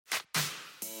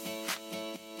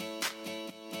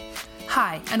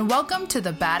Hi, and welcome to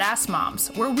the Badass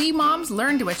Moms, where we moms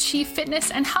learn to achieve fitness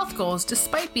and health goals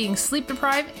despite being sleep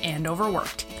deprived and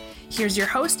overworked. Here's your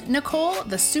host, Nicole,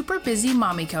 the super busy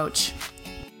mommy coach.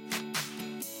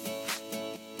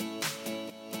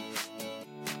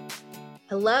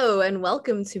 Hello, and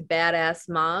welcome to Badass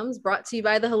Moms, brought to you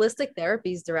by the Holistic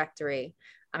Therapies Directory.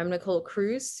 I'm Nicole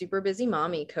Cruz, super busy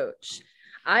mommy coach.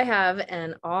 I have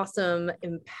an awesome,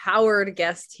 empowered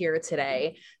guest here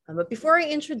today. But before I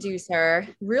introduce her,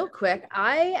 real quick,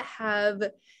 I have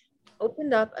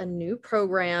opened up a new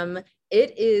program.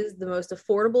 It is the most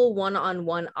affordable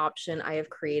one-on-one option I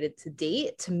have created to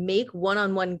date to make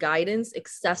one-on-one guidance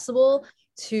accessible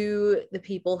to the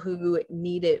people who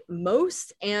need it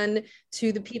most and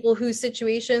to the people whose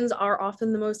situations are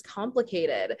often the most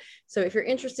complicated. So if you're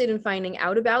interested in finding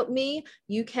out about me,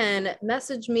 you can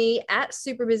message me at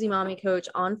Super Busy Mommy Coach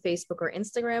on Facebook or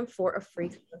Instagram for a free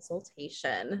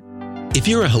consultation. If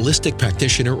you're a holistic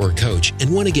practitioner or coach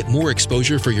and want to get more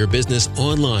exposure for your business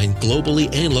online,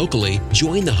 globally, and locally,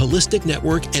 join the Holistic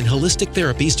Network and Holistic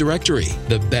Therapies Directory,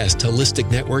 the best holistic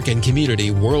network and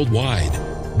community worldwide.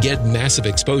 Get massive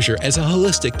exposure as a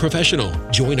holistic professional.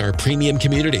 Join our premium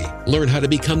community. Learn how to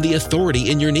become the authority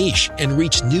in your niche and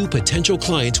reach new potential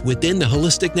clients within the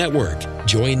Holistic Network.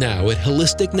 Join now at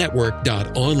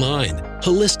holisticnetwork.online.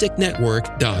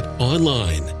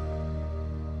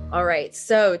 holisticnetwork.online. All right,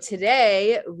 so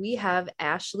today we have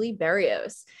Ashley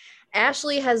Berrios.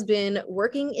 Ashley has been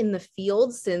working in the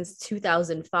field since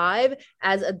 2005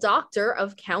 as a doctor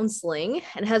of counseling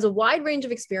and has a wide range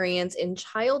of experience in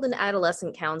child and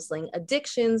adolescent counseling,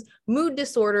 addictions, mood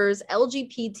disorders,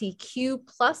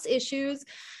 LGBTQ+ issues,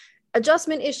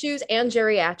 adjustment issues, and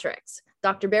geriatrics.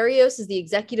 Dr. Berrios is the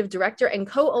executive director and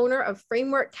co-owner of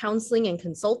Framework Counseling and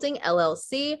Consulting,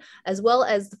 LLC, as well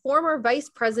as the former vice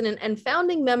president and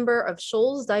founding member of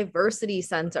Shoals Diversity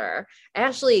Center.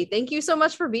 Ashley, thank you so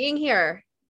much for being here.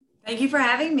 Thank you for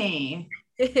having me.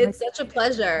 It's such a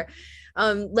pleasure.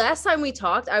 Last time we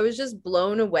talked, I was just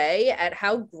blown away at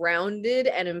how grounded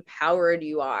and empowered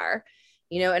you are.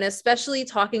 And especially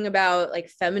talking about like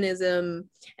feminism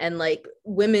and like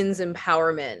women's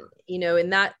empowerment,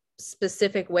 in that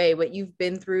specific way. What you've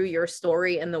been through, your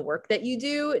story, and the work that you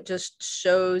do just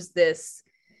shows this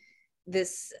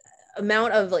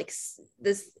amount of like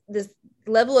this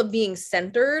level of being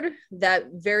centered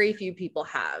that very few people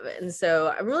have. And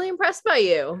so I'm really impressed by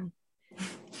you.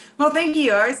 Well, thank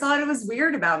you. I always thought it was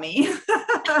weird about me.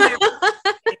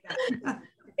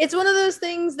 It's one of those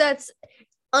things that's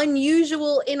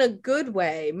unusual in a good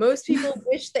way. Most people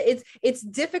wish that it's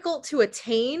difficult to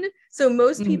attain. So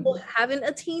most people haven't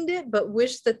attained it, but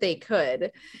wish that they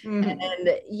could.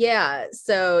 And yeah,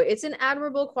 so it's an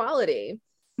admirable quality.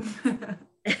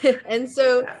 And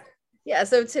so,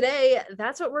 so today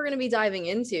that's what we're going to be diving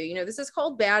into. This is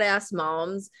called Badass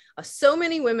Moms. So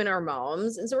many women are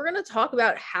moms. And so we're going to talk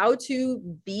about how to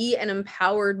be an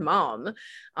empowered mom.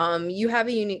 You have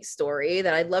a unique story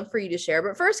that I'd love for you to share.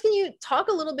 But first, can you talk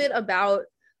a little bit about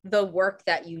the work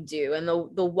that you do and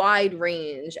the wide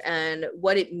range and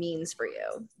what it means for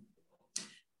you?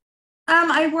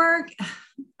 I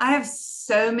have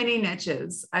so many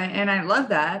niches, and I love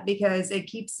that because it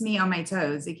keeps me on my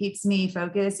toes. It keeps me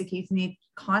focused. It keeps me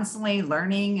constantly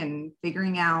learning and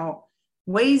figuring out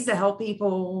ways to help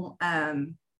people.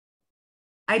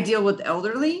 I deal with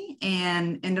elderly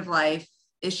and end of life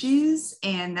issues,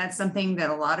 and that's something that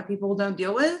a lot of people don't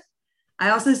deal with. I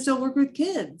also still work with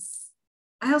kids.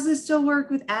 I also still work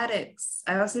with addicts.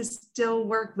 I also still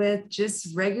work with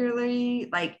just regularly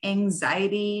like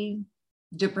anxiety,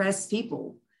 depressed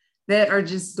people that are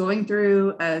just going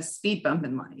through a speed bump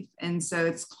in life. And so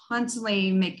it's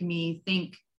constantly making me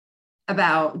think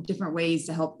about different ways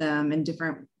to help them and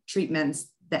different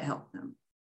treatments that help them.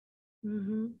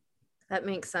 That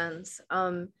makes sense.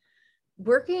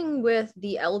 Working with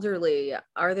the elderly,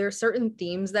 are there certain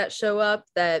themes that show up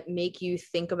that make you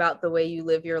think about the way you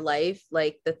live your life?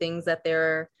 Like the things that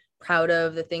they're proud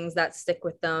of, the things that stick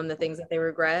with them, the things that they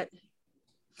regret?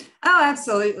 Oh,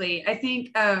 absolutely. I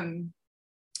think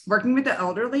working with the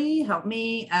elderly helped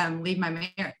me leave my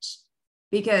marriage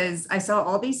because I saw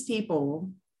all these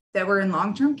people that were in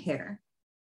long-term care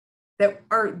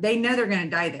they know they're going to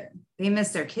die there. They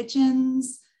miss their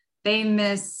kitchens. They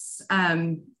miss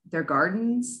their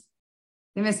gardens.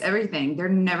 They miss everything. They're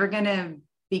never going to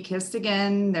be kissed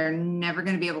again. They're never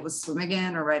going to be able to swim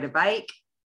again or ride a bike.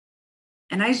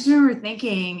 And I just remember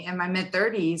thinking in my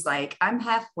mid-30s, like, I'm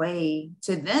halfway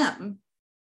to them.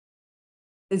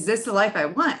 Is this the life I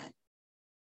want?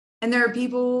 And there are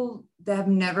people that have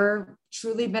never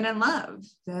truly been in love.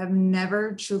 They have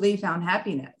never truly found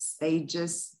happiness. They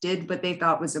just did what they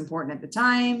thought was important at the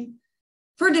time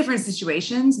for different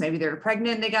situations. Maybe they were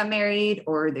pregnant, they got married,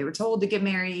 or they were told to get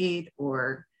married,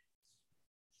 or,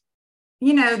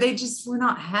 they just were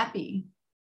not happy.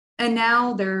 And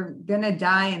now they're going to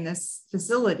die in this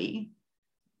facility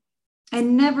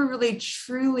and never really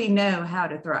truly know how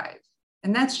to thrive.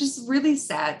 And that's just really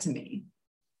sad to me.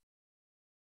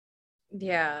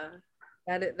 Yeah,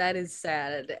 that is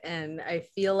sad. And I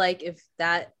feel like if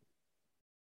that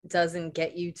doesn't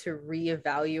get you to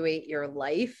reevaluate your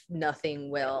life,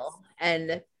 nothing will.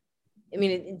 And I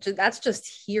mean, that's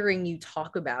just hearing you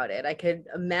talk about it. I could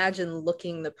imagine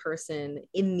looking the person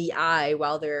in the eye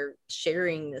while they're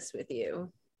sharing this with you.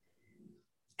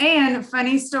 And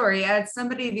funny story, I had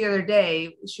somebody the other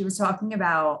day, she was talking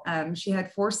about, she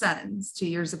had 4 sons, 2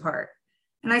 years apart.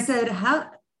 And I said, how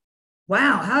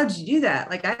did you do that?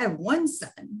 Like, I have 1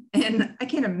 son, and I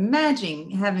can't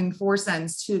imagine having 4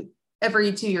 sons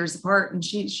every 2 years apart. And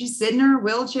she's sitting in her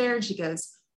wheelchair and she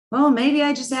goes, well, maybe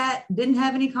I just didn't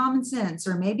have any common sense,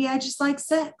 or maybe I just like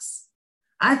sex.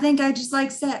 I think I just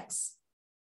like sex.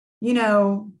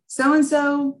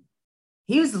 So-and-so,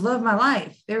 he was the love of my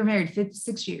life. They were married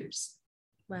 56 years.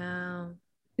 Wow.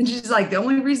 And she's like, the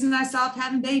only reason I stopped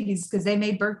having babies is because they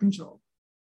made birth control.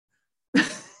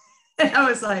 And I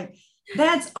was like,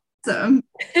 that's awesome.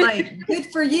 Like, good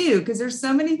for you. Because there's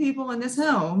so many people in this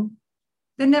home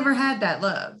that never had that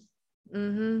love.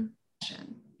 Mm-hmm.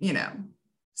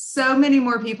 So many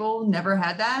more people never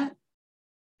had that.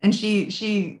 And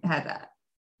she had that.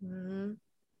 Mm-hmm.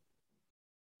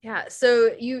 Yeah.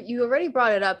 So you already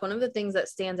brought it up. One of the things that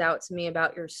stands out to me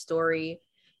about your story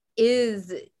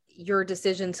is your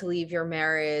decision to leave your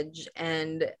marriage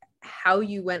and how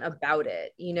you went about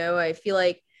it. I feel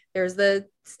like there's the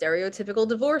stereotypical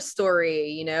divorce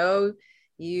story.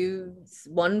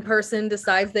 One person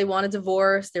decides they want a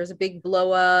divorce. There's a big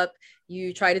blow up.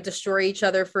 You try to destroy each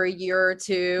other for a year or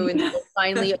two and it's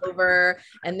finally over.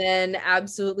 And then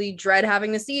absolutely dread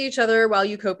having to see each other while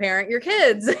you co-parent your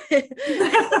kids.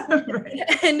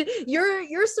 And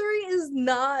your story is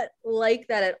not like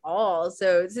that at all.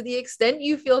 So to the extent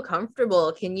you feel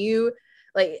comfortable, can you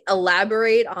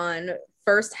elaborate on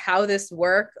first how this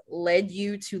work led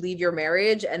you to leave your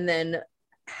marriage, and then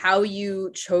how you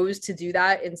chose to do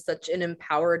that in such an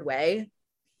empowered way?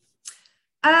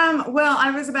 Well,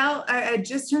 I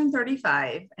just turned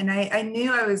 35, and I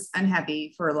knew I was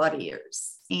unhappy for a lot of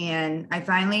years. And I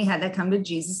finally had that come to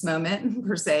Jesus moment,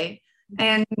 per se,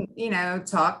 and,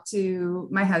 talked to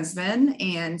my husband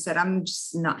and said, I'm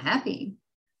just not happy.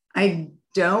 I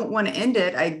don't want to end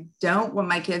it. I don't want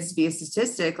my kids to be a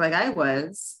statistic like I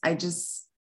was.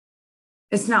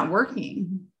 It's not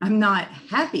working. I'm not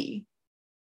happy.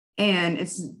 And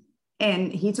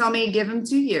he told me to give him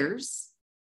 2 years.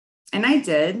 And I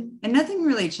did, and nothing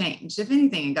really changed. If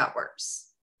anything, it got worse.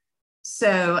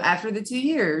 So after the 2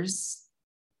 years,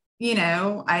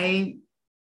 I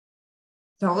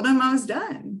told him I was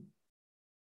done.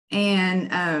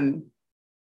 And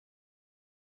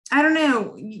I don't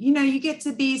know, you get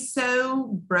to be so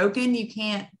broken, you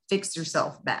can't fix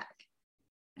yourself back.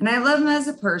 And I love him as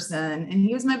a person, and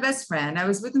he was my best friend. I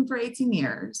was with him for 18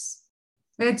 years.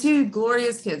 We had 2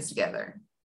 glorious kids together.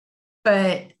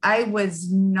 But I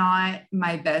was not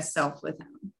my best self with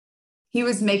him. He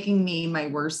was making me my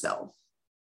worst self.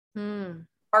 Our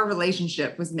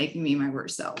relationship was making me my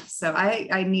worst self. So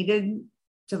I needed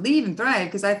to leave and thrive,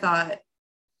 because I thought,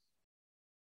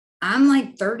 I'm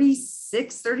like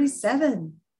 36,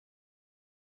 37,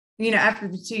 after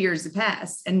the 2 years have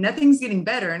passed, and nothing's getting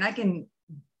better, and I can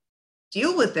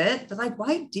deal with it. But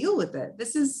why deal with it?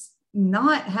 This is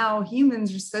not how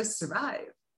humans are supposed to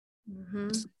survive. Mm-hmm.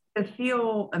 To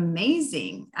feel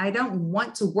amazing. I don't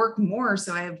want to work more,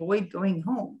 so I avoid going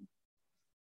home.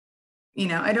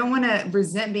 I don't want to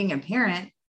resent being a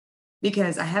parent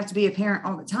because I have to be a parent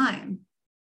all the time.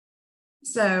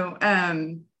 So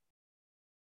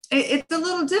it's a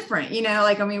little different, we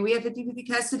have 50-50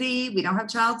 custody. We don't have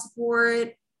child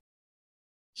support.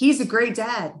 He's a great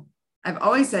dad. I've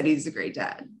always said he's a great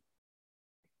dad.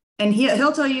 And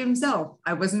he'll tell you himself,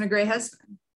 I wasn't a great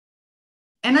husband.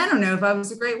 And I don't know if I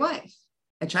was a great wife.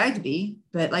 I tried to be,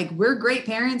 but we're great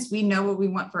parents. We know what we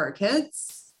want for our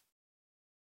kids.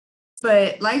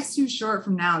 But life's too short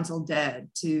from now until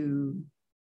dead to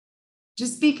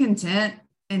just be content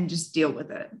and just deal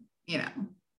with it,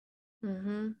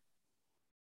 Mm-hmm.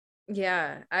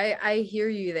 Yeah, I hear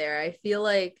you there. I feel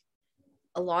like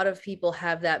a lot of people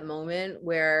have that moment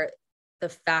where the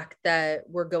fact that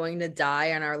we're going to die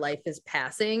and our life is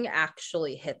passing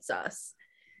actually hits us.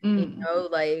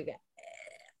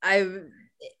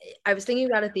 I was thinking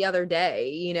about it the other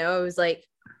day, you know, I was like,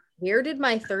 where did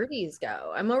my 30s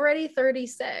go? I'm already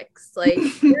 36. Like,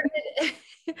 where did,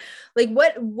 like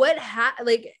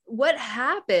what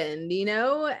happened, you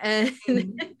know? And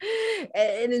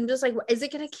and I'm just like, is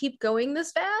it gonna keep going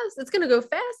this fast? It's gonna go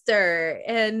faster.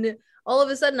 And all of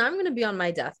a sudden I'm gonna be on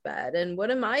my deathbed. And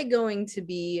what am I going to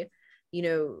be, you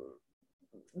know,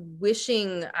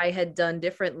 wishing I had done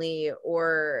differently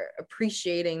or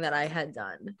appreciating that I had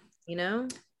done, you know?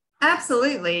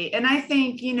 Absolutely. And I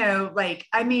think, you know, like,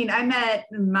 I mean, I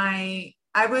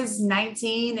was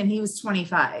 19 and he was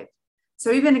 25.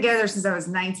 So we've been together since I was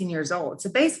 19 years old. So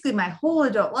basically my whole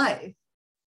adult life,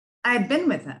 I had been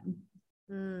with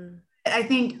him. I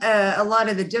think a lot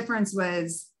of the difference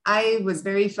was I was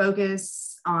very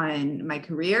focused on my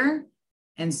career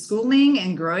and schooling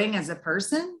and growing as a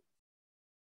person.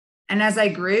 And as I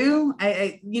grew,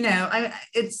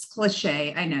 it's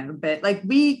cliche, I know, but like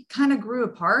we kind of grew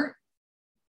apart.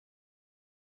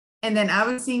 And then I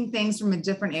was seeing things from a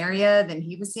different area than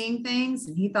he was seeing things,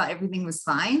 and he thought everything was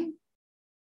fine.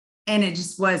 And it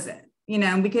just wasn't, you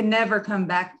know, we could never come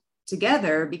back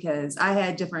together because I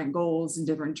had different goals and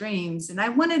different dreams. And I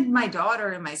wanted my daughter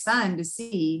and my son to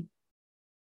see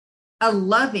a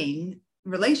loving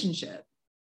relationship,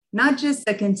 not just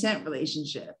a content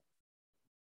relationship.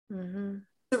 A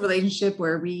relationship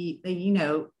where we, you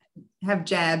know, have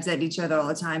jabs at each other all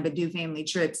the time, but do family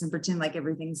trips and pretend like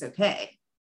everything's okay.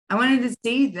 I wanted to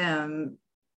see them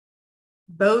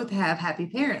both have happy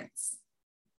parents.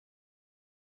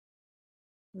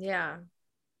 Yeah.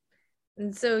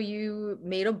 And so you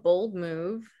made a bold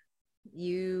move.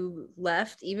 You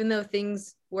left, even though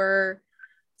things were,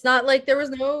 it's not like there was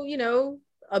no, you know,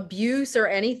 abuse or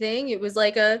anything. It was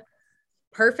like a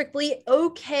perfectly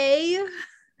okay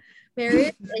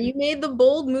marriage. And you made the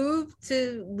bold move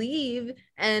to leave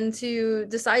and to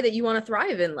decide that you want to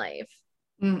thrive in life.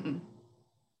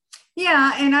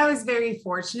 Yeah. And I was very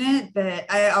fortunate that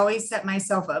I always set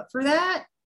myself up for that.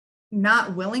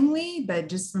 Not willingly, but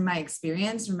just from my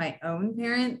experience from my own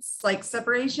parents, like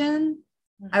separation.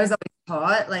 I was always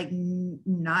taught like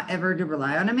not ever to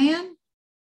rely on a man.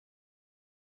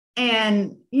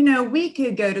 And, you know, we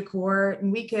could go to court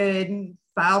and we could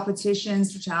file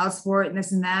petitions for child support and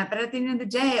this and that. But at the end of the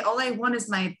day, all I want is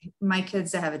my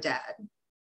kids to have a dad.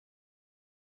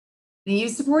 And you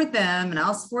support them and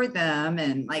I'll support them.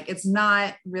 And like, it's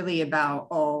not really about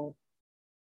all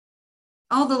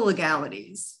the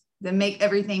legalities that make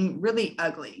everything really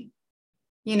ugly.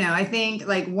 You know, I think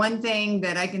like one thing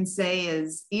that I can say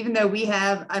is, even though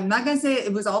I'm not going to say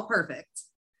it was all perfect.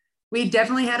 We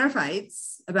definitely had our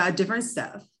fights about different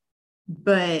stuff,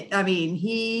 but I mean,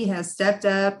 he has stepped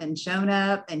up and shown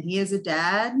up, and he is a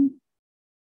dad.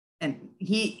 And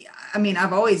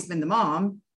I've always been the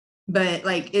mom, but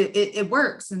like it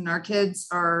works. And our kids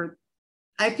are,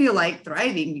 I feel like,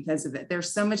 thriving because of it. They're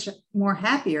so much more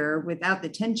happier without the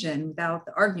tension, without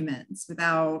the arguments,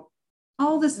 without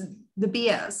all this, the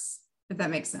BS, if that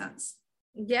makes sense.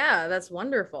 Yeah, that's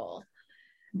wonderful.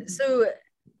 So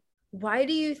why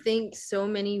do you think so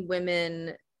many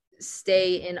women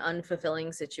stay in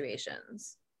unfulfilling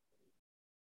situations?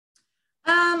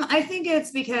 I think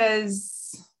it's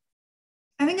because,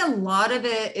 I think a lot of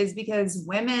it is because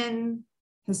women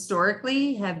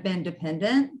historically have been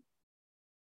dependent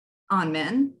on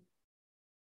men.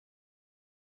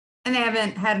 And they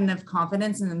haven't had enough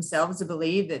confidence in themselves to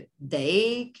believe that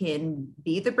they can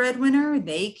be the breadwinner.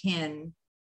 They can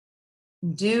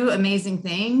do amazing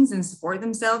things and support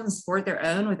themselves and support their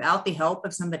own without the help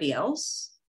of somebody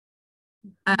else.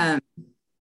 Our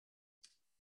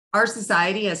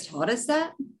society has taught us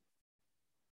that.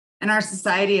 And our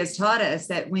society has taught us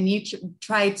that when you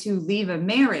try to leave a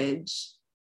marriage,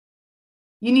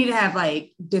 you need to have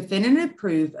like definitive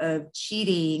proof of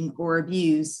cheating or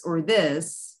abuse or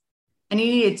this, and you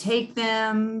need to take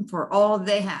them for all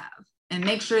they have and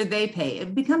make sure they pay.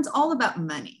 It becomes all about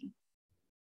money.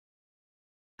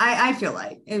 I feel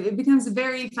like it becomes a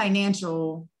very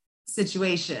financial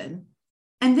situation.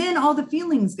 And then all the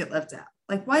feelings get left out.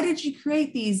 Like, why did you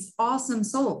create these awesome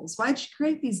souls? Why did you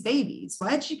create these babies?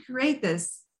 Why did you create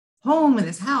this home and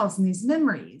this house and these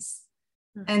memories?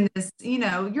 And this, you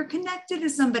know, you're connected to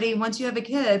somebody once you have a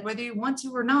kid, whether you want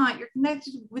to or not, you're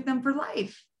connected with them for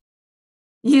life.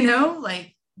 You know,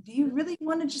 like, do you really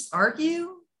want to just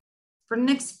argue for the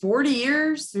next 40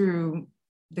 years through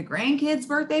the grandkids'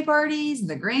 birthday parties and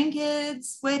the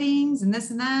grandkids' weddings and this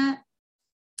and that?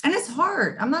 And it's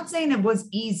hard. I'm not saying it was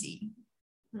easy.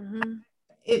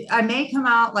 I may come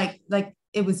out like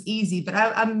it was easy, but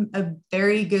I'm a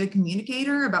very good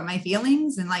communicator about my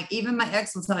feelings. And like, even my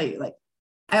ex will tell you, like,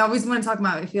 I always want to talk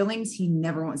about my feelings. He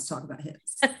never wants to talk about his.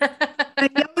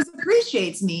 But he always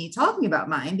appreciates me talking about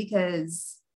mine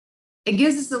because it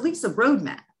gives us at least a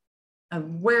roadmap of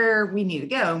where we need to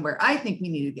go and where I think we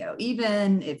need to go.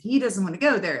 Even if he doesn't want to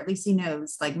go there, at least he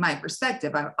knows like my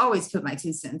perspective. I always put my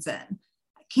 2 cents in.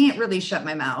 I can't really shut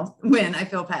my mouth when I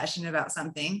feel passionate about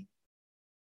something.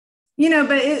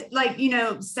 But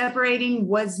it separating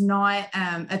was not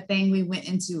a thing we went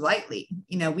into lightly.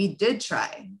 We did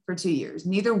try for 2 years.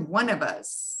 Neither one of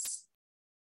us,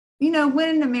 went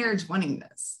into marriage wanting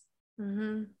this.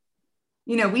 Mm-hmm.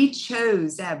 We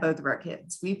chose to have both of our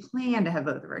kids. We planned to have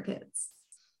both of our kids.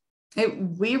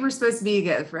 We were supposed to be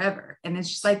together forever. And it's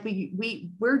just like,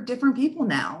 we're different people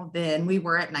now than we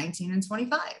were at 19 and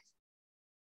 25.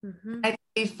 Mm-hmm. I think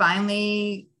we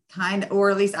finally or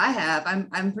at least I have,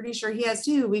 I'm pretty sure he has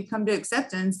too. We've come to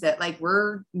acceptance that like,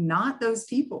 we're not those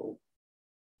people,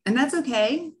 and that's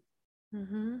okay.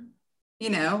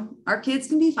 Mm-hmm. Our kids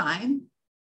can be fine.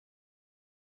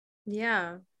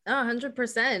 Yeah,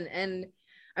 100%. And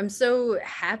I'm so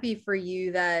happy for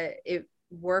you that it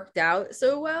worked out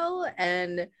so well.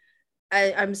 And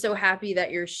I'm so happy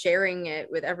that you're sharing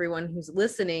it with everyone who's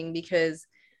listening, because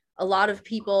a lot of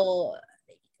people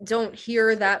don't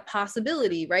hear that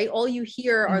possibility, right? All you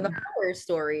hear are the horror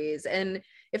stories. And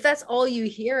if that's all you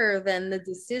hear, then the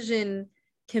decision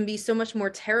can be so much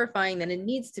more terrifying than it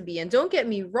needs to be. And don't get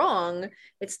me wrong,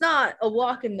 it's not a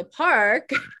walk in the park.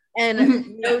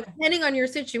 And depending on your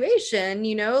situation,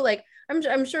 like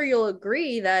I'm sure you'll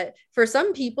agree that for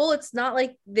some people, it's not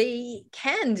like they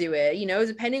can do it,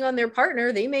 depending on their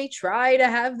partner, they may try to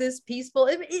have this peaceful,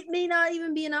 it may not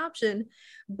even be an option,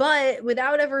 but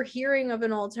without ever hearing of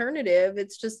an alternative,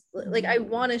 it's just like, I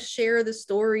want to share the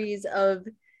stories of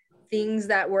things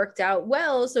that worked out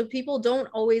well, so people don't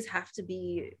always have to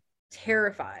be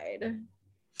terrified.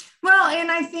 Well,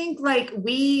 and I think like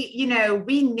we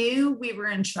knew we were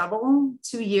in trouble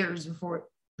 2 years before,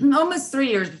 almost 3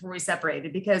 years before we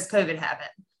separated, because COVID happened.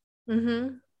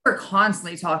 Mm-hmm. We're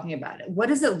constantly talking about it. What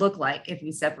does it look like if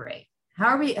we separate?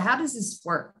 How does this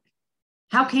work?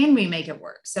 How can we make it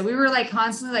work? So we were like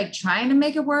constantly like trying to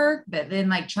make it work, but then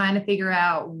like trying to figure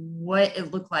out what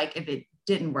it looked like if it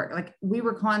didn't work. Like we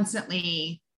were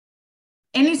constantly,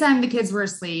 anytime the kids were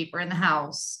asleep or in the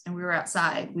house and we were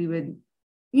outside, we would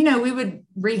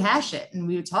rehash it and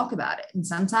we would talk about it. And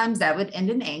sometimes that would end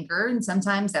in anger. And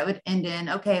sometimes that would end in,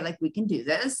 okay, like we can do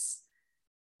this,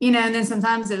 and then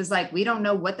sometimes it was like, we don't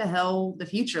know what the hell the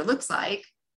future looks like,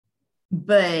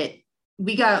 but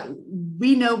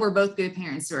we know we're both good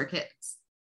parents to our kids.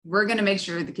 We're going to make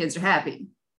sure the kids are happy,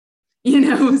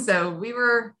 so we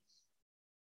were,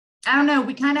 I don't know,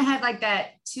 we kind of had like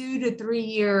that 2 to 3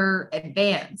 year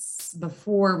advance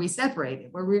before we separated,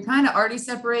 where we were kind of already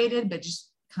separated, but just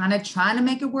kind of trying to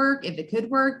make it work if it could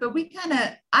work. But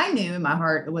I knew in my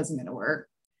heart it wasn't going to work.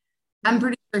 I'm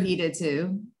pretty sure he did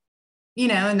too,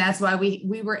 and that's why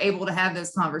we were able to have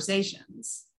those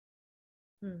conversations.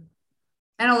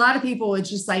 And a lot of people, it's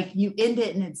just like, you end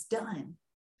it and it's done.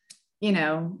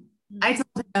 I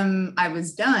told him I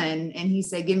was done and he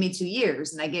said, give me 2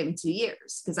 years. And I gave him 2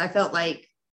 years because I felt like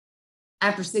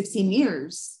after 16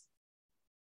 years,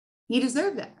 he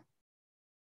deserved that.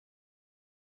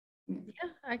 Yeah,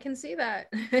 I can see that.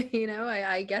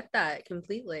 I get that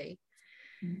completely.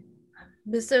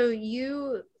 But so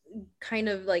you kind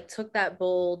of like took that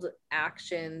bold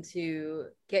action to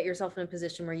get yourself in a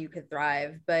position where you could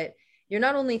thrive, but you're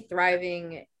not only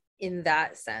thriving in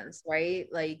that sense, right?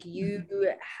 Like you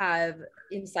have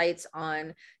insights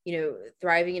on,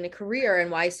 thriving in a career and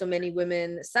why so many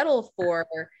women settle for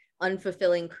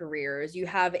unfulfilling careers. You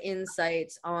have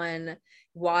insights on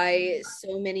why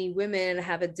so many women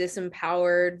have a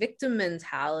disempowered victim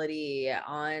mentality,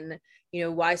 on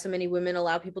why so many women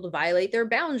allow people to violate their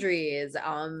boundaries,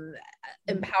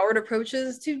 empowered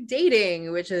approaches to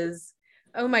dating, which is,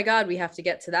 oh my God, we have to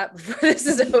get to that before this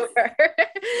is over.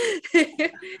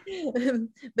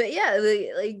 But yeah,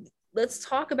 like let's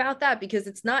talk about that, because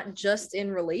it's not just in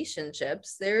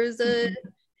relationships. There's an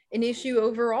issue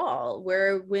overall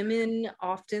where women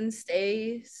often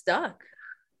stay stuck.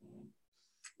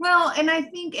 Well, and I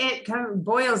think it kind of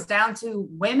boils down to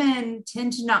women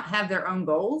tend to not have their own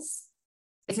goals.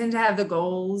 They tend to have the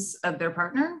goals of their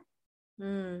partner.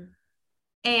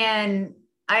 And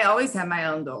I always have my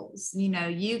own goals.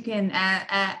 You can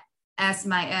ask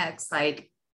my ex, like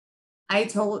I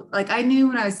knew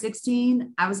when I was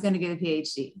 16, I was going to get a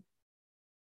PhD.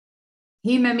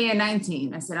 He met me at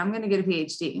 19. I said, I'm going to get a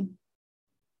PhD.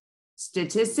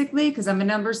 Statistically, because I'm a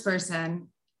numbers person,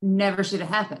 never should have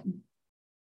happened.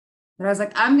 But I was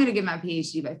like, I'm going to get my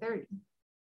PhD by 30.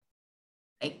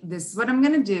 like, this is what I'm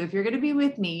going to do. If you're going to be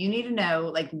with me, you need to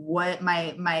know like what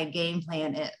my game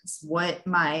plan is, what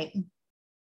my,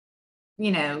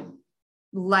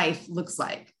 life looks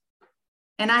like.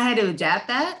 And I had to adapt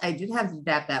that. I did have to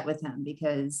adapt that with him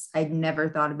because I'd never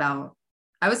thought about,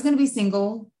 I was going to be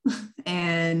single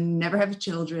and never have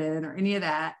children or any of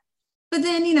that. But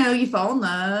then, you fall in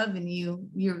love and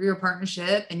your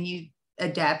partnership and you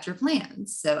adapt your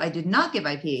plans. So I did not get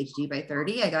my PhD by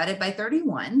 30. I got it by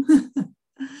 31.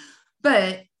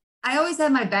 But I always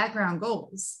had my background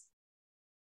goals.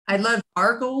 I loved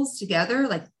our goals together,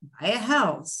 like buy a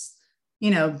house,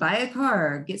 buy a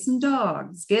car, get some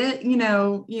dogs, get,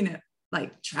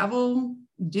 like travel,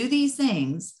 do these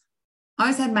things. I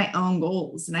always had my own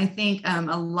goals. And I think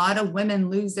a lot of women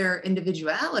lose their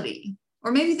individuality,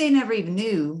 or maybe they never even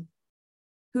knew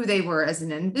who they were as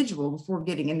an individual before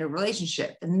getting into a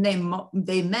relationship. And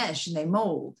they mesh and they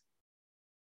mold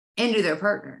into their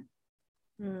partner.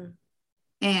 Mm.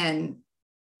 And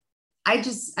I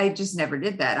just never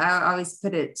did that. I always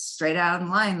put it straight out in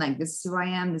line. Like, this is who I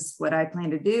am. This is what I plan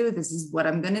to do. This is what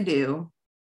I'm going to do.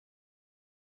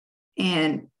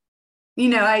 And,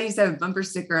 I used to have a bumper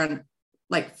sticker on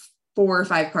like 4 or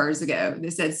 5 cars ago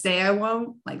that said, say I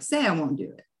won't do it.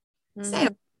 Mm-hmm. Say I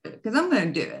won't do it because I'm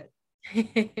going to do it.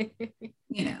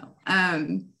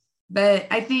 But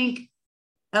I think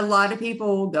a lot of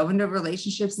people go into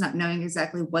relationships not knowing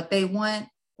exactly what they want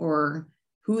or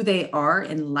who they are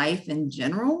in life in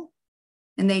general.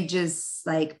 And they just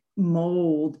like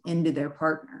mold into their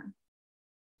partner.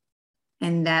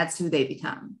 And that's who they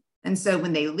become. And so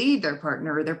when they leave their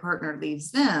partner or their partner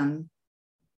leaves them,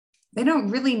 they don't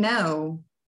really know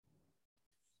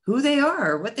who they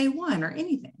are, what they want, or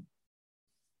anything.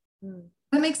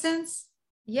 That makes sense?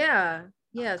 Yeah,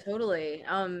 totally.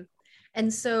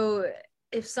 And so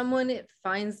if someone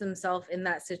finds themselves in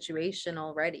that situation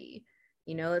already,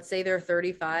 let's say they're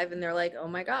 35 and they're like, oh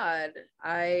my God,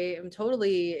 I am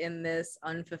totally in this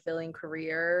unfulfilling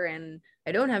career and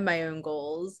I don't have my own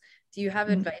goals. Do you have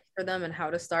advice for them on how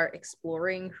to start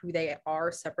exploring who they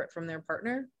are separate from their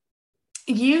partner?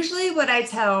 Usually what I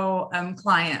tell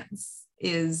clients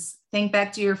is think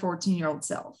back to your 14-year-old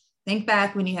self. Think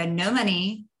back when you had no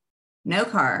money, no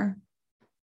car,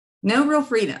 no real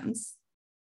freedoms.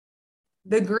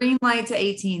 The green light to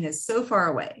 18 is so far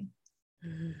away.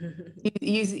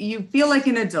 You feel like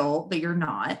an adult, but you're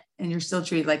not, and you're still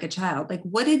treated like a child. Like,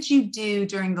 what did you do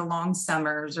during the long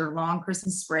summers or long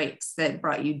Christmas breaks that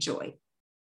brought you joy?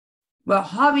 What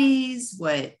hobbies,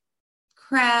 what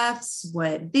crafts,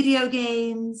 what video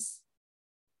games,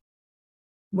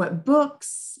 what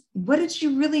books? What did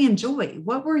you really enjoy?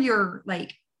 What were your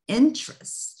like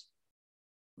interests?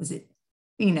 Was it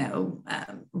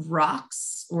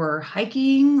rocks or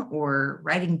hiking or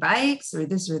riding bikes or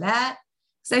this or that?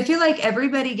 So I feel like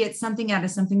everybody gets something out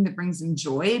of something that brings them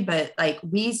joy, but like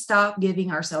we stop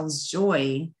giving ourselves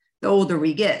joy the older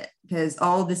we get because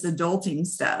all this adulting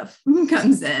stuff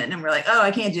comes in and we're like, oh, I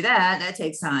can't do that. That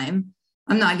takes time.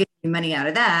 I'm not getting money out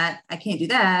of that. I can't do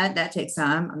that. That takes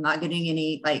time. I'm not getting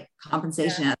any like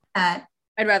compensation out of that.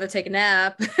 I'd rather take a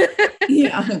nap.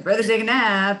 Yeah, I'd rather take a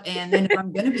nap. And then if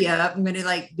I'm going to be up, I'm going to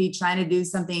like be trying to do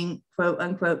something quote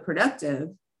unquote productive.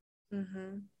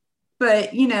 Mm-hmm.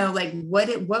 But, like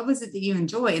what was it that you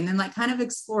enjoy? And then like kind of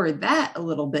explore that a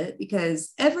little bit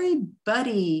because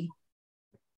everybody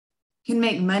can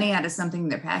make money out of something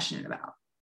they're passionate about.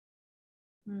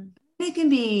 It can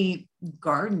be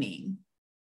gardening,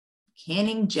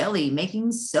 canning jelly,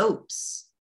 making soaps,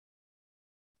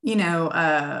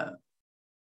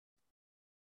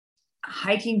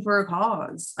 hiking for a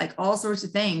cause, like all sorts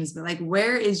of things. But like,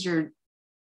 where is your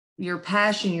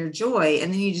passion, your joy?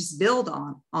 And then you just build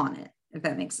on it, if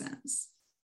that makes sense.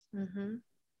 100%.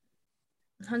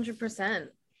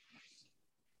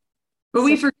 But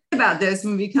we forget about this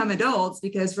when we become adults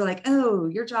because we're like, oh,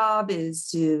 your job is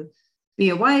to be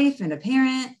a wife and a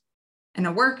parent and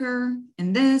a worker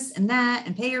and this and that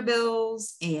and pay your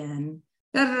bills and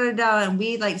da da da da. And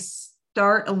we like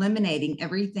start eliminating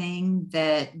everything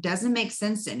that doesn't make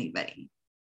sense to anybody,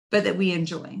 but that we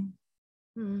enjoy.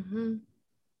 Mm-hmm.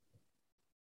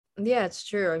 Yeah, it's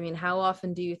true. I mean, how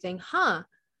often do you think,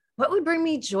 what would bring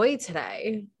me joy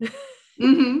today?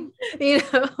 Mm-hmm.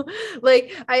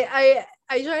 Like I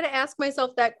try to ask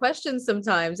myself that question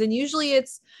sometimes. And usually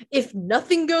it's, if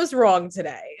nothing goes wrong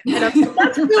today. And I'm like,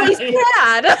 that's really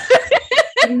sad.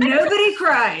 Nobody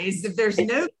cries if there's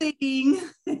no thinking.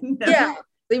 Yeah.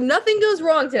 If nothing goes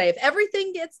wrong today, if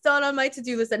everything gets done on my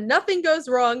to-do list and nothing goes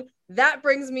wrong, that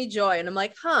brings me joy. And I'm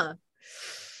like,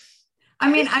 I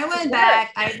mean, I went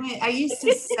back, I used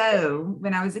to sew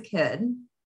when I was a kid.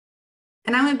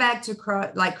 And I went back to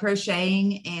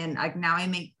crocheting, and like now I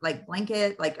make like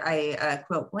blanket, like I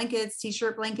quilt blankets,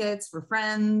 t-shirt blankets for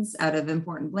friends out of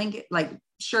important blanket, like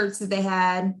shirts that they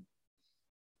had.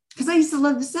 Because I used to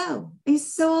love to sew. I used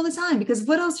to sew all the time, because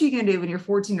what else are you going to do when you're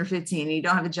 14 or 15 and you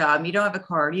don't have a job, and you don't have a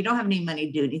car, and you don't have any money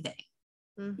to do anything?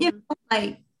 You know,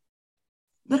 like,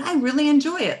 but I really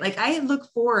enjoy it. Like, I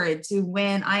look forward to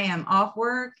when I am off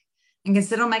work and can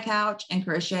sit on my couch and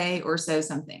crochet or sew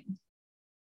something.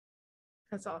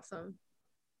 That's awesome.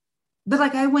 But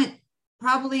like, I went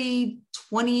probably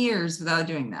 20 years without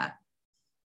doing that,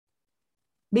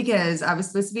 because I was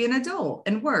supposed to be an adult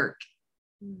and work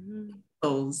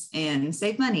and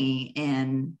save money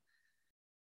and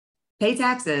pay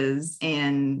taxes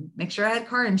and make sure I had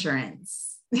car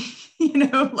insurance,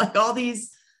 like all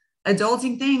these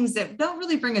adulting things that don't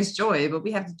really bring us joy, but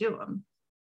we have to do them.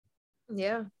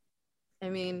 Yeah. I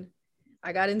mean,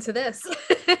 I got into this.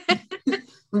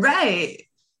 Right.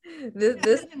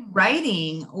 This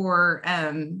writing, or,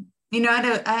 I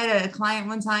had a client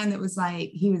one time that was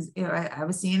like, I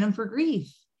was seeing him for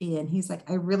grief, and he's like,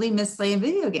 I really miss playing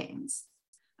video games.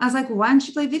 I was like, well, why don't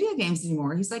you play video games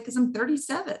anymore? He's like, because I'm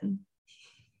 37.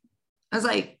 I was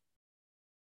like,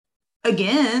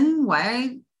 again,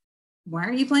 why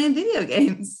aren't you playing video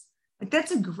games? Like,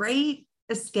 that's a great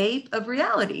escape of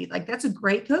reality. Like, that's a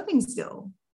great coping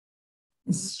skill.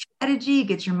 And strategy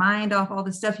gets your mind off all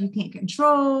the stuff you can't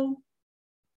control.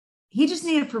 He just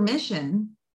needed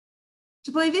permission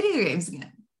to play video games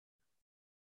again.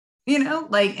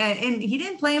 And he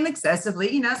didn't play them excessively.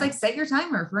 It's like, set your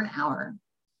timer for an hour.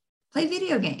 Play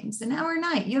video games an hour a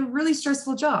night. You have a really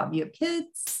stressful job. You have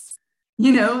kids,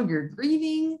 you're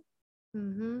grieving.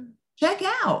 Check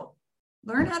out.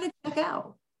 Learn how to check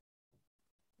out.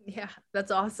 Yeah, that's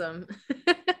awesome.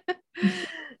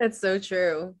 That's so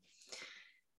true.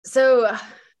 So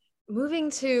moving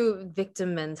to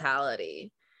victim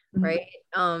mentality, right?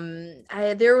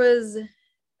 There was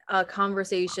a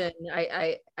conversation.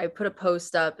 I put a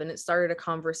post up, and it started a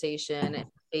conversation in a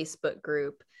Facebook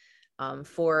group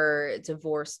for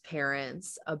divorced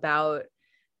parents about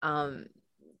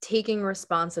taking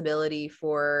responsibility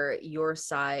for your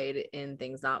side in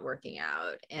things not working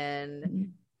out.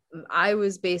 And I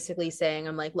was basically saying,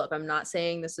 I'm like, look, I'm not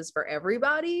saying this is for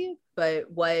everybody, but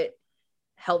what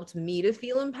helped me to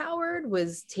feel empowered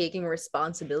was taking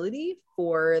responsibility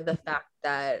for the fact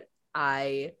that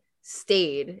I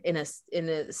stayed in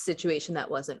a situation that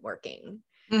wasn't working.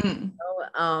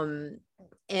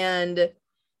 And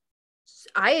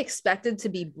I expected to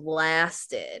be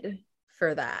blasted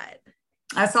for that.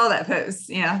 I saw that post.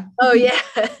 Yeah. Oh yeah.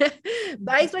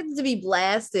 But I expected to be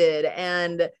blasted,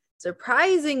 and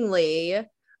surprisingly,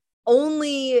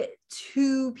 only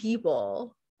 2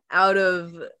 people out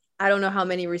of, I don't know how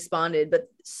many responded, but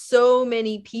so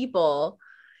many people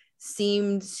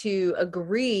seemed to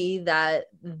agree that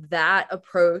that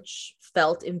approach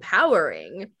felt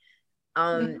empowering,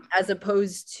 as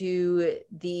opposed to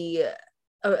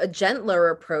a gentler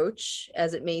approach,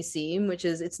 as it may seem, which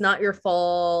is, it's not your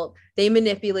fault. They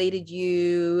manipulated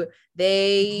you.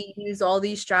 They use all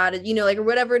these strategies, or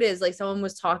whatever it is. Like, someone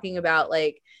was talking about,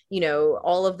 like,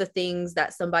 all of the things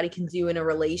that somebody can do in a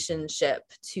relationship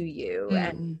to you.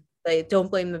 And they don't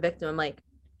blame the victim. I'm like,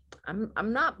 I'm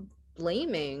not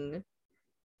blaming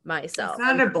myself. It's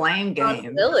not a blame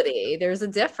game. There's a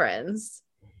difference,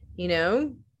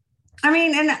 I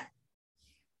mean, and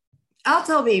I'll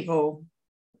tell people,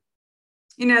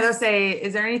 they'll say,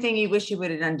 is there anything you wish you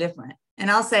would have done different? And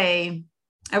I'll say,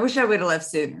 I wish I would have left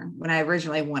sooner when I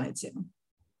originally wanted to.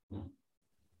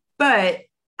 But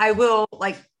I will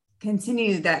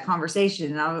continue that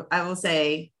conversation. And I will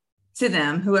say to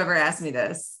them, whoever asked me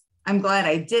this, I'm glad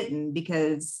I didn't,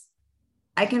 because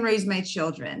I can raise my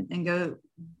children and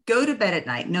go to bed at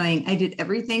night knowing I did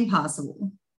everything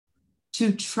possible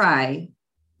to try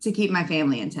to keep my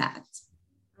family intact.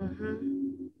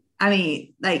 I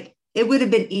mean, it would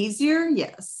have been easier,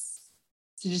 yes,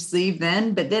 to just leave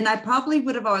then. But then I probably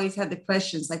would have always had the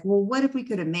questions like, well, what if we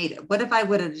could have made it? What if I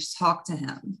would have just talked to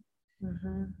him,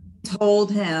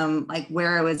 told him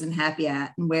where I wasn't happy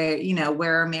at, and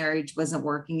where our marriage wasn't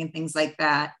working and things like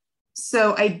that.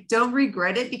 So I don't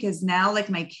regret it, because now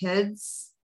my kids,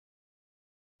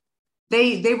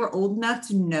 they were old enough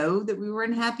to know that we were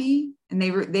unhappy, and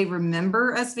they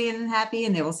remember us being unhappy,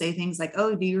 and they will say things like,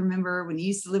 oh, do you remember when you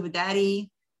used to live with daddy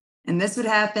and this would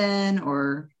happen,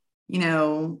 or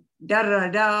da da da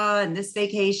da, and this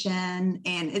vacation.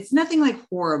 And it's nothing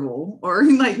horrible or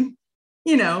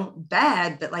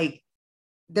bad, but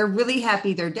they're really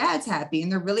happy their dad's happy,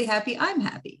 and they're really happy I'm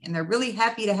happy, and they're really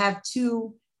happy to have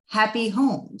 2 happy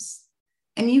homes.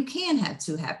 And you can have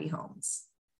two happy homes.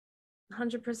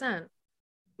 100%.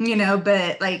 You know,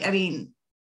 but like, I mean,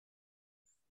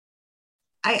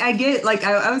 I get, like,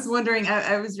 I was wondering,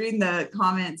 I was reading the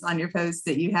comments on your post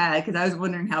that you had, because I was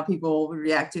wondering how people would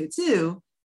react to it too.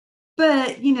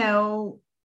 But, you know,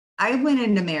 I went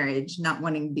into marriage not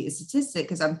wanting to be a statistic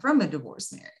because I'm from a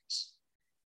divorced marriage.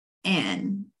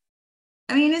 And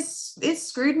I mean, it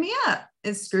screwed me up.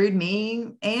 It screwed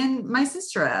me and my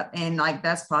sister up. And like,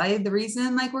 that's probably the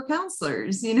reason, like, we're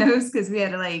counselors, you know, is because we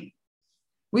had to, like,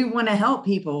 we want to help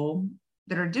people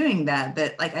that are doing that.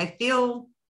 But like, I feel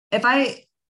if I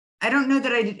don't know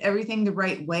that I did everything the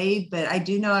right way, but I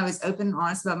do know I was open and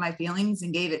honest about my feelings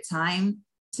and gave it time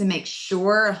to make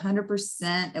sure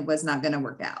 100% it was not going to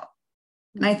work out.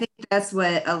 And I think that's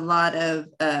what a lot of,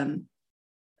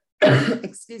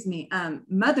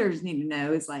 mothers need to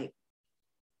know is, like,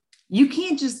 you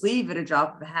can't just leave at a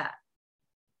drop of a hat.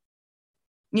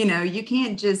 You know, you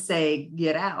can't just say,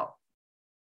 get out.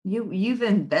 You've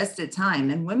invested time,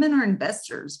 and women are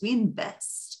investors. We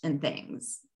invest in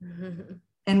things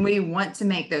and we want to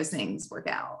make those things work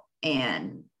out.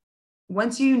 And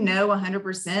once you know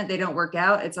 100% they don't work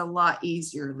out, it's a lot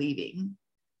easier leaving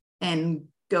and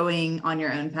going on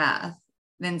your own path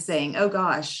than saying, oh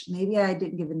gosh, maybe I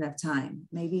didn't give enough time.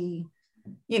 Maybe,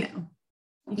 you know,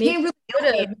 maybe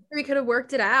we could have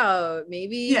worked it out.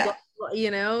 Maybe,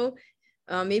 you know,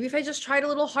 maybe if I just tried a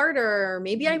little harder,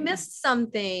 maybe I missed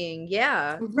something.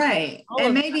 Yeah. Right.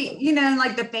 And maybe, you know,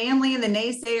 like the family and the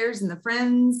naysayers and the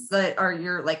friends that are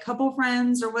your, like, couple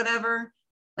friends or whatever,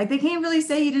 like, they can't really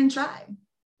say you didn't try.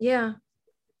 Yeah,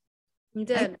 you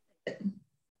did.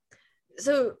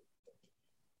 So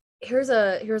here's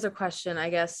a question, I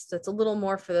guess, that's a little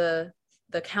more for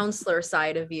the counselor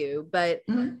side of you, but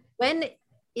when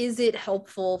is it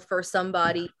helpful for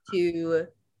somebody to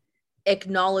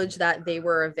acknowledge that they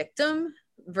were a victim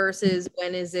versus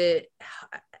when is it,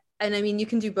 and I mean, you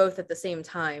can do both at the same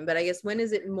time, but I guess when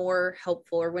is it more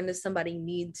helpful, or when does somebody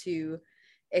need to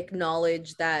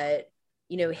acknowledge that,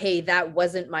 you know, hey, that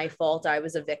wasn't my fault, I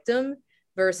was a victim,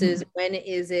 versus when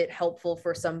is it helpful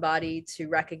for somebody to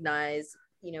recognize,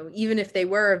 you know, even if they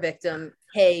were a victim,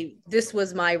 hey, this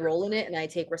was my role in it and I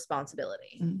take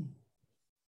responsibility?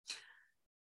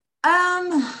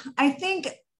 I think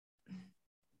it's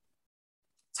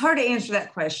hard to answer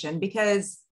that question,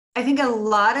 because I think a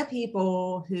lot of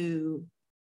people who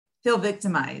feel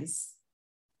victimized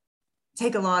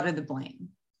take a lot of the blame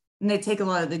and they take a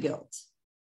lot of the guilt.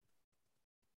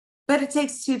 But it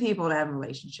takes two people to have a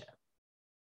relationship.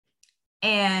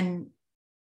 And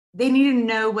they need to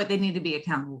know what they need to be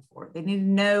accountable for. They need to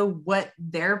know what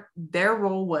their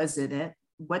role was in it,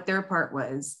 what their part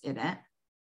was in it.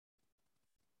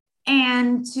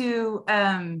 And to,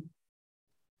 I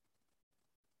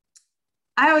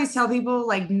always tell people,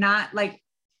 like, not like,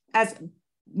 as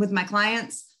with my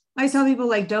clients, I always tell people,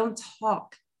 like, don't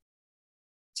talk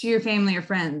to your family or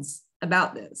friends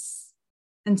about this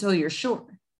until you're sure.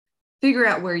 Figure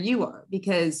out where you are,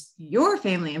 because your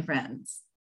family and friends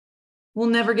will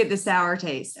never get the sour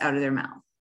taste out of their mouth.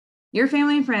 Your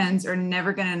family and friends are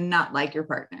never going to not like your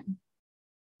partner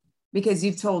because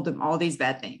you've told them all these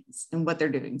bad things and what they're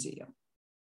doing to you.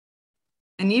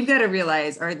 And you've got to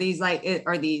realize, I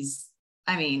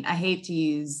mean, I hate to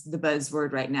use the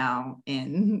buzzword right now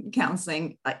in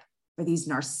counseling, like, are these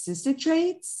narcissistic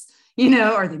traits? You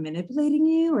know, are they manipulating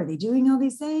you? Are they doing all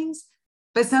these things?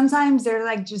 But sometimes they're,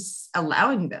 like, just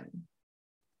allowing them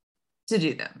to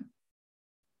do them.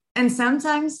 And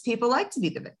sometimes people like to be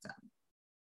the victim.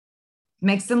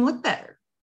 Makes them look better.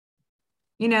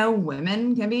 You know,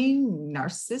 women can be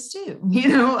narcissists too. You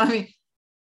know, I mean,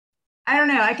 I don't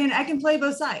know. I can play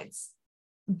both sides.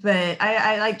 But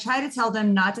I like try to tell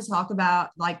them not to talk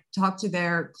to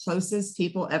their closest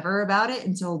people ever about it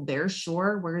until they're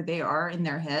sure where they are in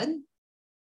their head.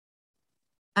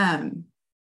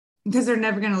 Because they're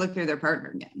never going to look through their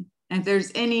partner again. And if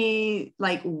there's any,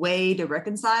 like, way to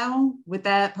reconcile with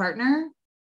that partner,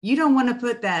 you don't want to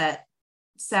put that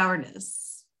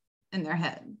sourness in their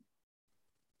head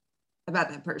about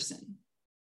that person.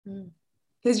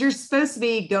 Because you're supposed to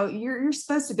you're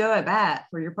supposed to go at bat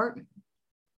for your partner.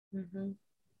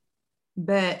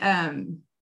 But I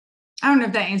don't know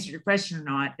if that answered your question or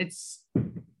not. It's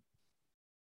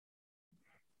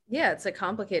a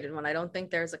complicated one. I don't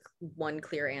think there's one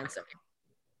clear answer.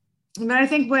 But I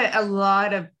think what a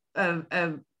lot of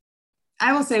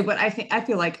I will say what I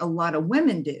feel like a lot of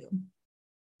women do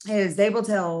is they will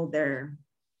tell their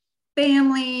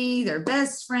family, their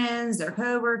best friends, their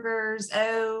coworkers,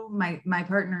 oh, my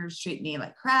partners treat me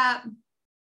like crap.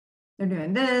 They're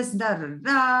doing this, da, da, da,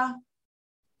 da.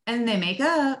 and they make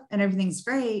up and everything's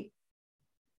great.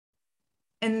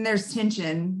 And there's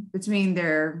tension between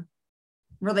their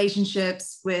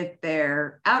relationships with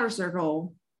their outer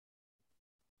circle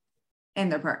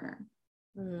and their partner.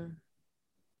 Mm.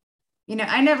 You know,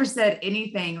 I never said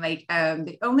anything like,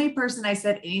 the only person I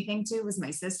said anything to was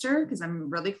my sister, because I'm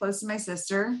really close to my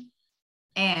sister.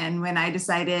 And when I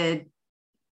decided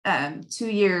 2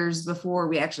 years before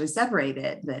we actually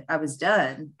separated that I was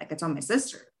done, like I told my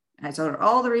sister, and I told her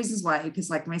all the reasons why, because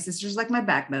like my sister's like my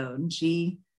backbone.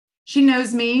 She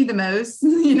knows me the most,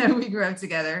 you know, we grew up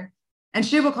together, and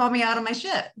she will call me out on my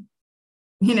shit,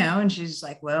 you know, and she's just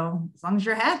like, well, as long as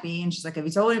you're happy. And she's like, have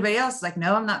you told anybody else? Like,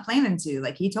 no, I'm not planning to.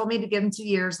 Like, he told me to give him 2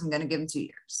 years. I'm going to give him 2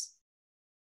 years.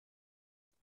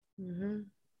 Mm-hmm.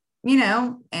 You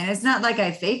know, and it's not like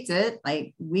I faked it.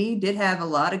 Like, we did have a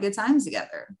lot of good times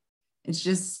together. It's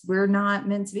just, we're not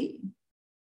meant to be.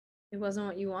 It wasn't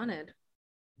what you wanted.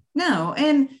 No.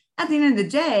 And at the end of the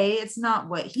day, it's not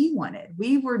what he wanted.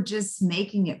 We were just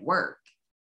making it work.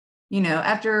 You know,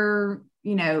 after,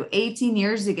 you know, 18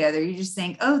 years together, you just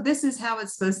think, oh, this is how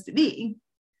it's supposed to be.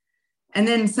 And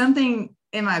then something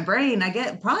in my brain, I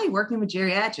get probably working with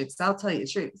geriatrics, I'll tell you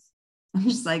the truth. I'm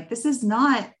just like, this is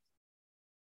not,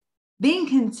 being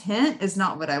content is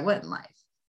not what I want in life.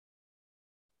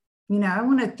 You know, I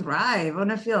want to thrive. I want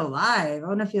to feel alive. I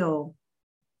want to feel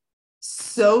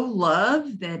so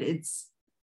loved that it's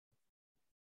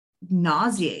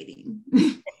nauseating.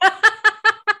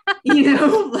 You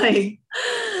know, like,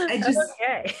 I just,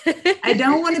 okay. I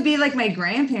don't want to be like my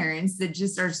grandparents that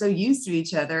just are so used to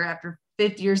each other after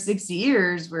 50 or 60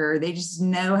 years where they just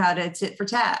know how to tit for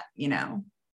tat, you know?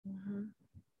 Mm-hmm.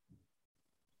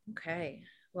 Okay.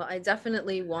 Well, I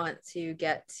definitely want to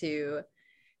get to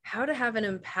how to have an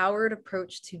empowered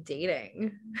approach to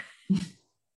dating.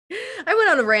 I went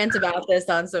on a rant about this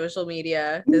on social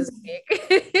media this week.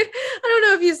 I don't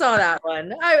know if you saw that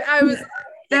one. I was...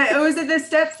 Was it the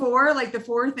step 4, like the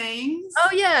 4 things? Oh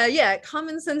yeah.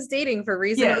 Common sense dating for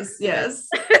reasons. Yes.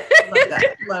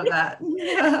 Love that.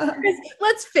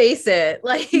 Let's face it,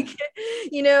 like,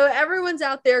 you know, everyone's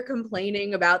out there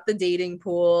complaining about the dating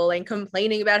pool and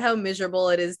complaining about how miserable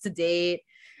it is to date.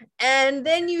 And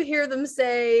then you hear them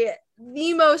say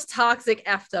the most toxic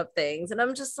effed up things. And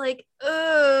I'm just like,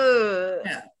 ugh.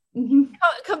 Yeah.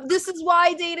 Come, this is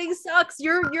why dating sucks.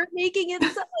 You're making it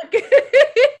suck.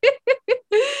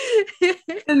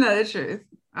 Isn't that the truth?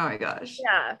 Oh my gosh.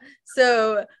 Yeah.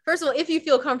 So first of all, if you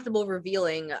feel comfortable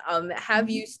revealing, have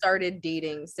you started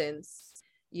dating since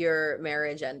your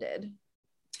marriage ended?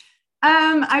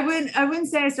 I wouldn't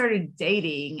say I started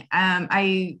dating.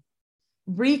 I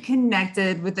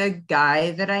reconnected with a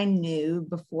guy that I knew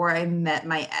before I met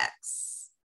my ex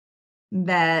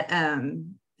that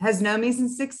has known me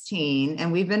since 16,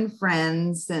 and we've been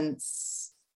friends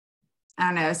since, I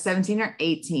don't know, 17 or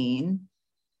 18.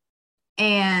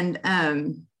 And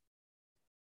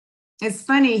it's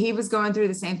funny, he was going through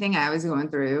the same thing I was going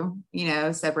through, you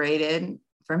know, separated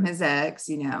from his ex,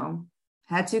 you know,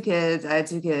 had 2 kids, I had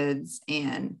 2 kids,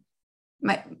 and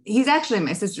he's actually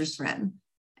my sister's friend.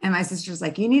 And my sister's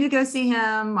like, you need to go see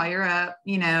him while you're up,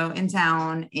 you know, in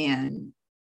town. And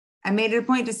I made it a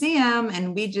point to see him,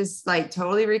 and we just like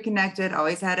totally reconnected,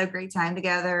 always had a great time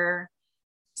together.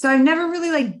 So I've never really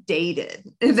like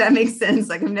dated, if that makes sense.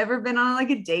 Like, I've never been on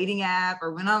like a dating app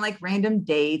or went on like random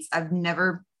dates. I've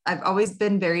always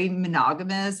been very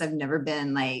monogamous. I've never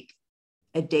been like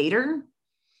a dater,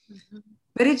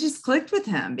 but it just clicked with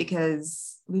him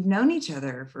because we've known each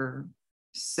other for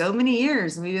so many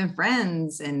years and we've been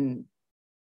friends, and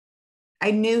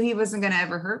I knew he wasn't going to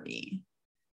ever hurt me.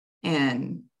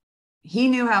 And he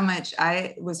knew how much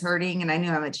I was hurting, and I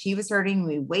knew how much he was hurting.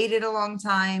 We waited a long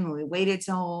time, and we waited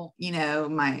till, you know,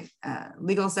 my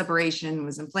legal separation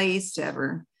was in place to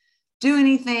ever do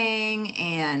anything.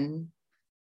 And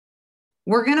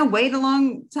we're going to wait a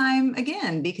long time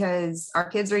again because our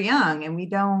kids are young,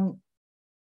 and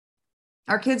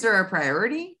our kids are our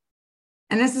priority.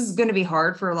 And this is going to be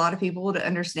hard for a lot of people to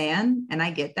understand. And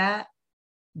I get that,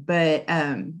 but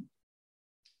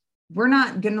we're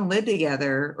not going to live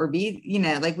together or be, you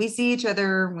know, like we see each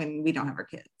other when we don't have our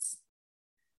kids.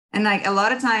 And like a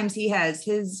lot of times he has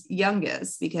his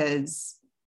youngest because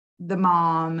the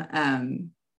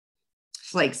mom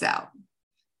flakes out.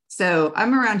 So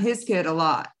I'm around his kid a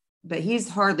lot, but he's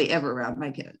hardly ever around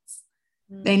my kids.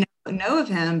 They know of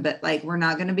him, but like, we're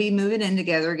not going to be moving in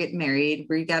together, getting married.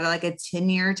 We got like a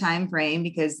 10-year time frame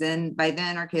because by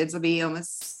then our kids will be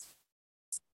almost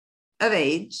of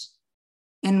age.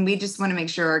 And we just want to make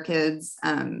sure our kids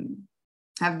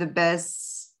have the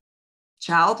best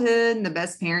childhood and the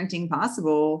best parenting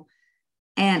possible.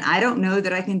 And I don't know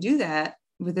that I can do that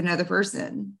with another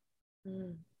person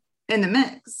in the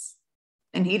mix.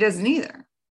 And he doesn't either.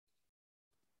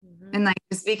 And like,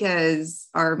 just because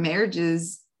our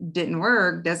marriages didn't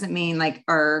work doesn't mean like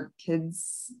our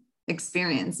kids'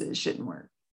 experiences shouldn't work.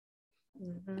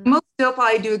 We'll still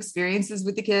probably do experiences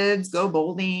with the kids, go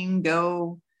bowling,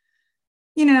 go,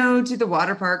 to the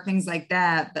water park, things like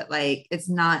that. But like, it's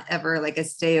not ever like a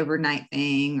stay overnight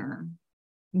thing or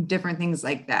different things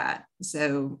like that.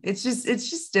 So it's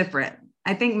just different.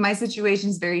 I think my situation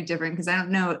is very different because I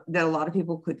don't know that a lot of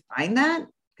people could find that,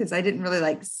 because I didn't really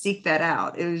like seek that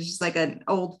out. It was just like an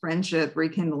old friendship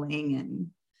rekindling,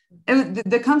 and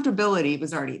the comfortability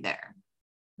was already there.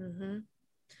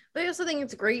 But I also think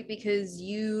it's great because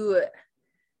you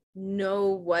know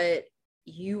what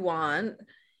you want,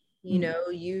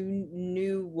 you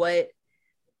knew what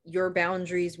your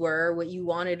boundaries were, what you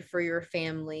wanted for your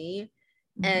family.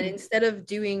 And instead of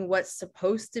doing what's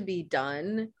supposed to be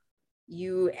done,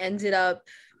 you ended up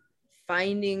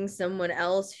finding someone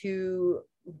else who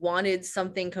wanted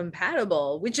something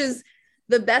compatible, which is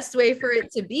the best way for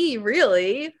it to be,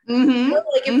 really.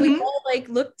 Like if we all like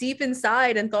looked deep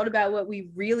inside and thought about what we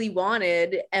really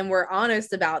wanted and were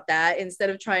honest about that, instead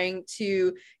of trying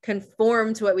to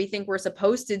conform to what we think we're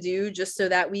supposed to do just so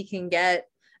that we can get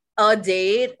a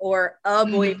date or a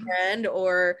boyfriend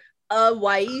or a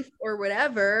wife or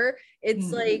whatever,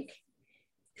 it's like,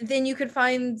 then you could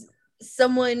find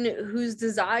someone whose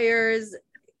desires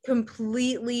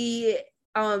completely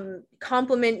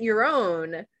complement your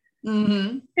own.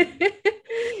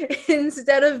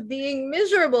 Instead of being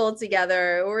miserable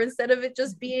together, or instead of it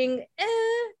just being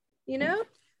Well,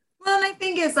 and I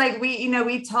think it's like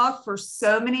we talked for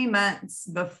so many months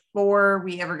before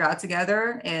we ever got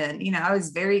together, and I was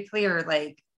very clear,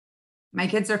 like, my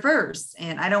kids are first,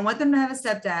 and I don't want them to have a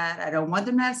stepdad. I don't want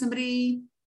them to have somebody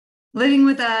living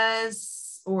with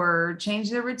us or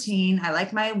change their routine. I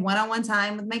like my one-on-one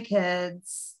time with my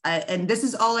kids, and this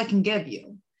is all I can give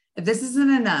you. If this isn't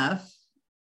enough,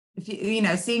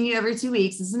 if seeing you every 2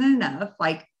 weeks isn't enough,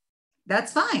 like,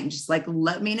 that's fine. Just like,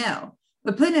 let me know.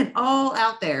 But putting it all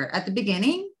out there at the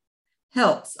beginning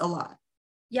helps a lot.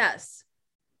 Yes.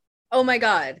 Oh my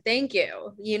God. Thank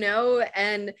you.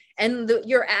 And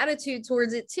your attitude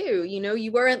towards it too.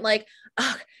 You weren't like,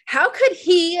 oh, how could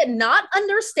he not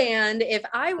understand if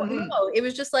no, it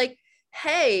was just like,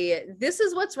 hey, this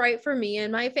is what's right for me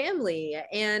and my family.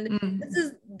 And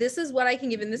this is what I can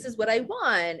give, and this is what I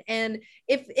want. And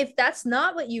if that's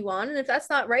not what you want, and if that's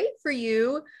not right for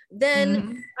you,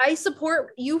 then I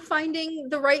support you finding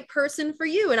the right person for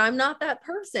you. And I'm not that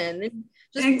person.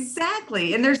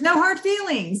 Exactly. And there's no hard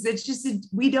feelings. It's just,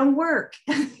 we don't work,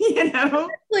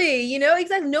 Exactly.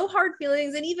 Exactly. No hard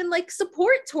feelings, and even like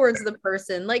support towards the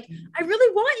person. Like, I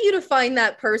really want you to find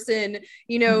that person,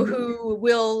 who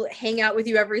will hang out with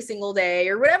you every single day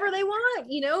or whatever they want.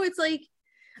 It's like,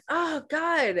 oh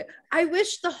God, I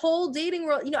wish the whole dating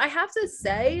world, I have to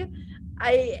say,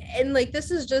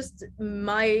 this is just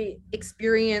my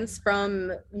experience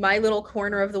from my little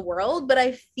corner of the world, but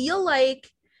I feel like,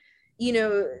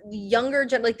 younger,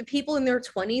 like the people in their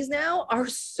 20s now are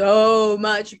so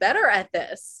much better at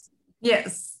this.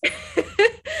 Yes.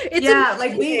 It's amazing.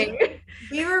 Like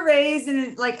we were raised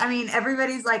and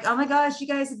everybody's like, oh my gosh, you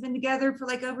guys have been together for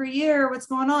like over a year. What's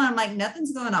going on? I'm like,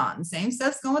 nothing's going on. Same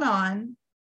stuff's going on.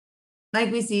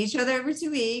 Like, we see each other every 2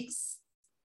 weeks.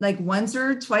 Like, once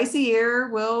or twice a year,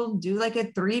 we'll do like a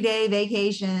 3-day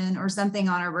vacation or something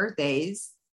on our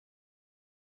birthdays.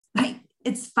 Like,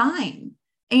 it's fine.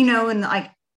 And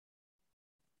like,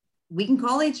 we can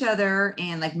call each other,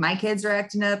 and like, my kids are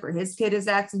acting up or his kid is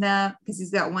acting up because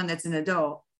he's got one that's an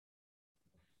adult.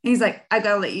 And he's like, I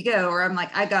gotta let you go. Or I'm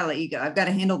like, I gotta let you go. I've got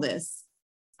to handle this.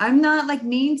 I'm not like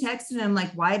mean texting him,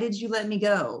 like, why did you let me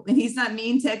go? And he's not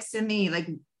mean texting me like,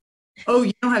 oh,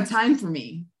 you don't have time for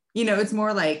me. It's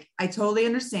more like, I totally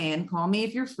understand. Call me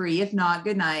if you're free. If not,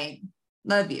 good night.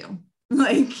 Love you.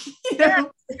 Like,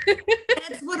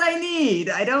 that's what I need.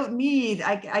 I don't need,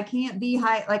 I can't be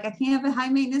high. Like, I can't have a high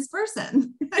maintenance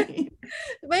person.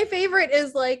 My favorite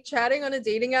is like chatting on a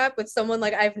dating app with someone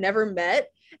like I've never met.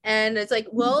 And it's like,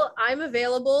 well, I'm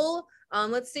available.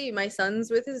 Let's see, my son's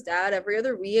with his dad every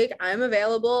other week. I'm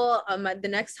available. The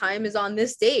next time is on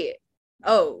this date.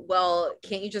 Oh, well,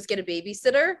 can't you just get a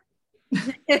babysitter?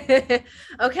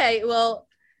 Okay, well,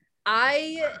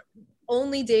 I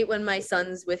only date when my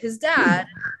son's with his dad.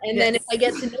 And then if I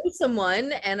get to know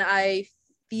someone and I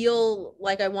feel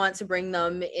like I want to bring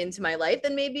them into my life,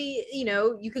 then maybe,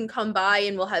 you can come by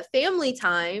and we'll have family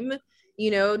time,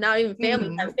 not even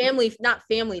family time, not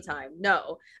family time.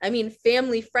 No, I mean,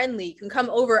 family friendly. You can come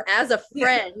over as a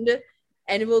friend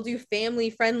and we'll do family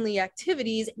friendly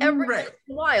activities every once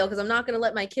in a while, because I'm not going to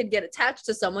let my kid get attached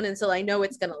to someone until I know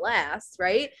it's going to last,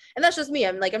 right? And that's just me.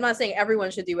 I'm not saying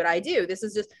everyone should do what I do. This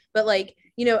is just, but like,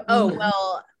 you know, oh,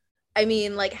 well, I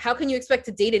mean, like, how can you expect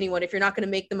to date anyone if you're not going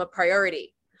to make them a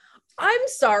priority? I'm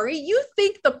sorry, you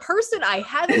think the person I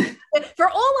have, for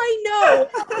all I know,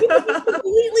 is a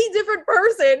completely different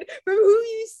person from who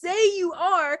you say you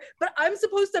are, but I'm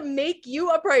supposed to make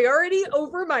you a priority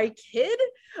over my kid?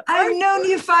 I've known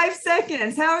you 5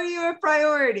 seconds. How are you a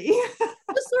priority?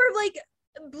 Just sort of like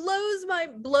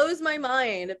blows my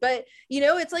mind. But you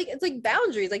know, it's like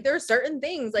boundaries. Like there are certain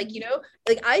things, like, you know,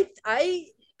 like I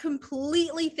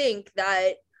completely think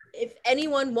that if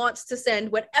anyone wants to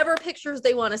send whatever pictures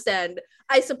they want to send,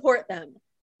 I support them.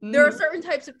 There are certain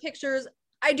types of pictures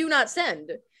I do not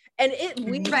send. And it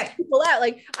weeds people out.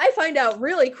 Like I find out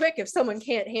really quick if someone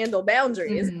can't handle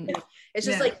boundaries. It's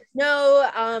just like, no,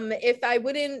 if I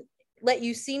wouldn't let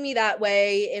you see me that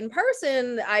way in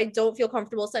person, I don't feel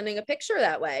comfortable sending a picture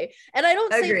that way. And I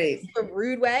don't say it in a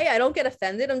rude way. I don't get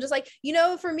offended. I'm just like, you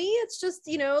know, for me, it's just,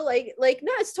 you know, like,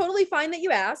 no, it's totally fine that you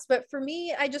asked, but for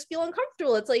me, I just feel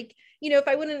uncomfortable. It's like, you know, if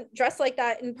I wouldn't dress like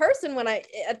that in person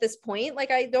at this point, like,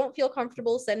 I don't feel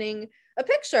comfortable sending a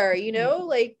picture, you know,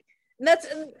 like, and that's,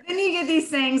 then you get these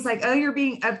things like, oh, you're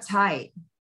being uptight.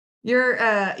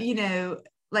 You're, you know,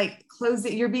 like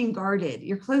you're being guarded.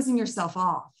 You're closing yourself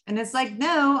off. And it's like,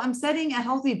 no, I'm setting a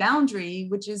healthy boundary,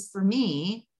 which is for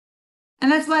me.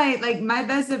 And that's why, like, my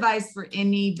best advice for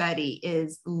anybody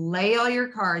is lay all your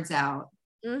cards out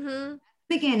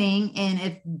beginning. And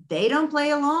if they don't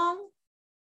play along,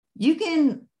 you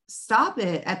can stop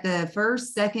it at the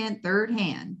first, second, third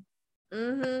hand.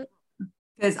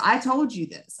 Because I told you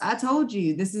this. I told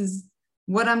you this is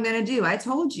what I'm going to do. I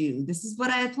told you this is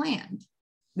what I had planned.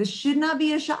 This should not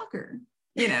be a shocker,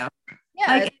 you know?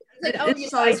 Yeah. Like, it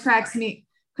just always cracks me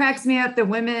up, the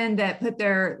women that put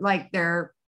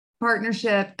their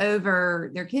partnership over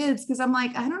their kids. Cause I'm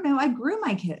like, I don't know. I grew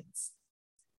my kids.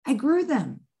 I grew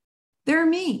them. They're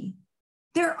me.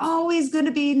 They're always going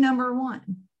to be number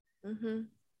one.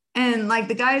 And like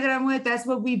the guy that I'm with, that's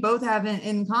what we both have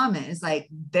in common. It's like,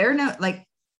 they're no, like,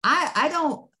 I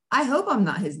hope I'm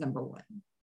not his number one.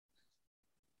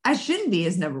 I shouldn't be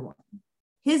his number one.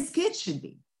 His kids should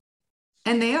be.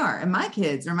 And they are. And my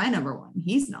kids are my number one.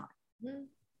 He's not.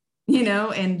 You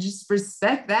know, and just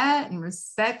respect that and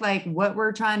respect like what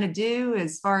we're trying to do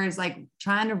as far as like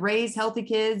trying to raise healthy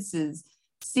kids, is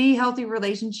see healthy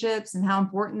relationships and how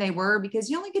important they were, because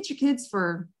you only get your kids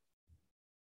for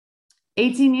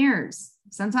 18 years,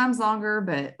 sometimes longer,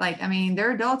 but like, I mean,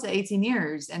 they're adults at 18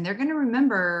 years and they're going to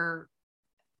remember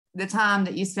the time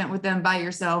that you spent with them by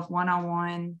yourself,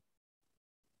 one-on-one,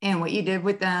 and what you did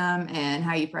with them and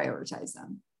how you prioritize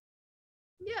them.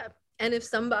 Yeah. And if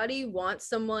somebody wants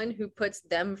someone who puts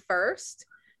them first,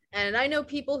 and I know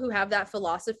people who have that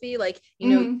philosophy, like, you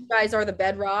know, you guys are the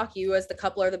bedrock, you as the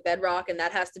couple are the bedrock, and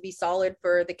that has to be solid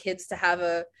for the kids to have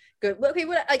a good, okay,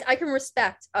 like I can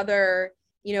respect other,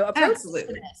 you know, approaches to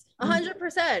this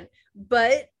 100%,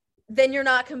 but then you're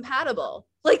not compatible.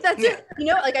 Like that's it, you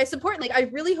know, like I support, like I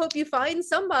really hope you find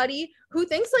somebody who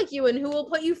thinks like you and who will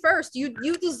put you first. You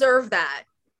deserve that.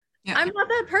 I'm not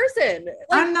that person.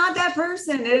 Like, I'm not that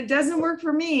person. And it doesn't work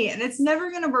for me. And it's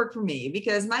never going to work for me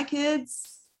because my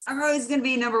kids are always going to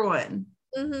be number one.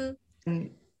 And,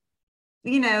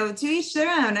 you know, to each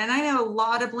their own. And I know a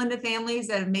lot of blended families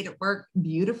that have made it work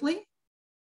beautifully,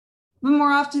 but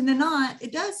more often than not,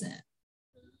 it doesn't.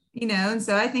 You know, and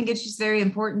so I think it's just very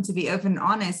important to be open and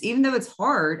honest, even though it's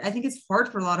hard. I think it's hard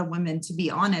for a lot of women to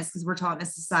be honest because we're taught in a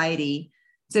society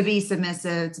to be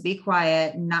submissive, to be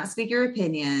quiet, not speak your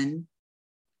opinion,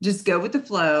 just go with the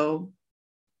flow.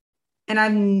 And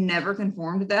I've never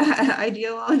conformed to that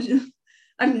ideology.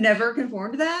 I've never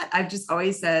conformed to that. I've just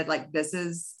always said, like, this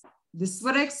is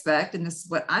what I expect and this is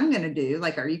what I'm going to do.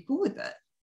 Like, are you cool with it?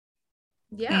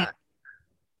 Yeah.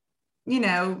 And, you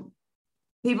know,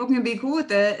 people can be cool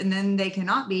with it and then they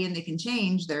cannot be, and they can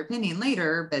change their opinion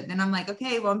later. But then I'm like,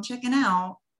 okay, well, I'm checking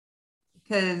out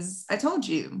because I told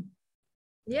you.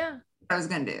 Yeah. What I was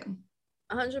going to do.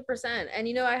 100%. And,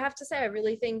 you know, I have to say, I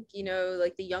really think, you know,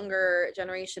 like the younger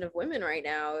generation of women right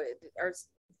now are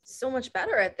so much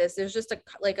better at this. There's just a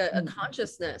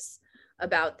consciousness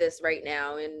about this right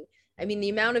now. And I mean, the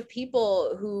amount of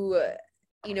people who,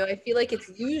 you know, I feel like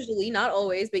it's usually, not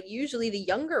always, but usually the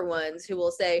younger ones who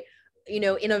will say, you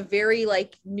know, in a very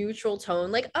like neutral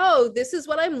tone, like, oh, this is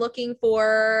what I'm looking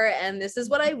for. And this is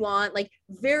what I want, like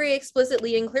very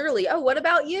explicitly and clearly. Oh, what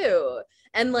about you?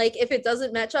 And like, if it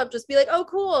doesn't match up, just be like, oh,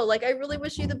 cool. Like, I really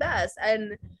wish you the best.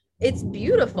 And it's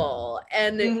beautiful.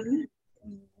 And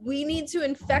we need to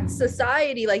infect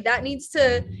society. Like that needs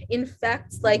to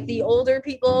infect like the older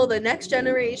people, the next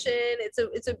generation.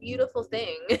 It's a beautiful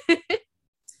thing.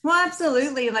 Well,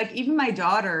 absolutely. Like even my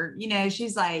daughter,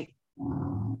 she's like,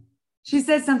 she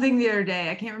said something the other day.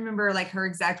 I can't remember like her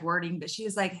exact wording, but she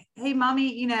was like, hey,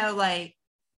 mommy, like,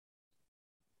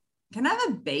 can I have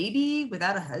a baby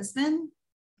without a husband?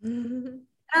 And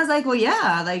I was like, well,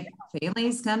 yeah, like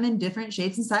families come in different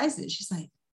shapes and sizes. She's like,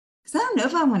 because I don't know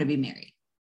if I want to be married,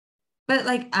 but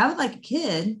like, I would like a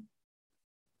kid.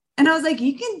 And I was like,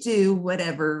 you can do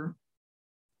whatever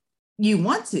you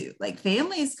want to. Like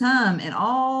families come in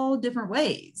all different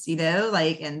ways,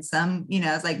 like, and some,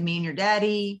 it's like me and your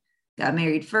daddy got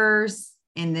married first.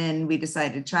 And then we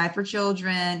decided to try for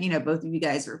children, both of you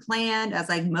guys were planned. I was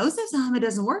like, most of the time it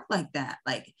doesn't work like that.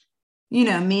 Like, me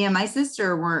and my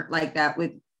sister weren't like that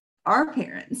with our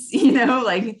parents,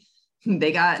 like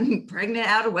they got pregnant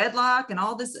out of wedlock and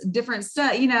all this different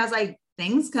stuff. I was like,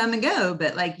 things come and go,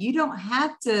 but like, you don't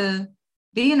have to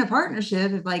be in a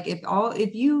partnership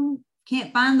if you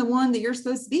can't find the one that you're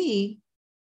supposed to be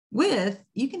with,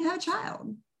 you can have a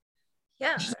child.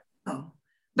 Yeah.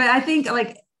 But I think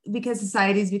like, because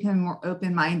society is becoming more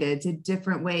open-minded to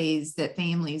different ways that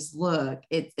families look,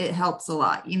 it helps a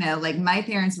lot. Like my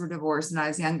parents were divorced when I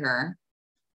was younger,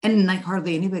 and like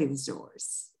hardly anybody was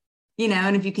divorced,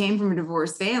 and if you came from a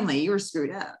divorced family, you were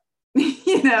screwed up,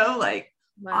 like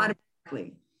wow.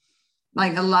 Automatically.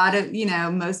 Like a lot of,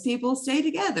 most people stay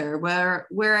together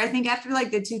where I think after like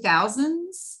the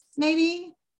 2000s,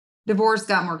 maybe divorce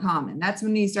got more common. That's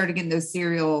when you started getting those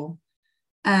serial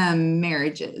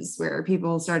marriages where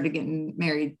people started getting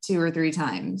married 2 or 3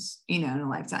 times, in a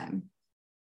lifetime.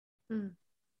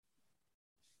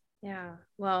 Yeah.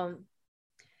 Well,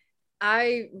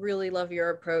 I really love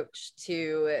your approach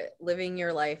to living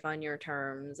your life on your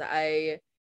terms. I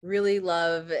really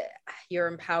love your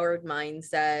empowered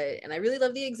mindset. And I really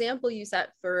love the example you set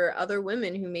for other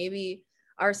women who maybe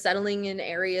are settling in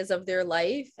areas of their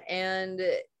life and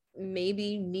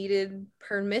maybe needed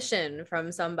permission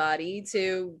from somebody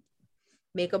to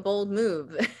make a bold move.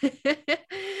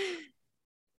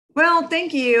 Well,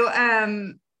 thank you.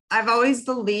 I've always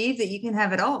believed that you can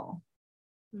have it all,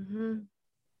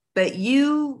 but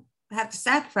you have to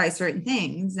sacrifice certain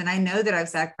things. And I know that I've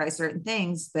sacrificed certain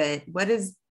things, but what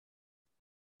is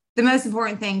the most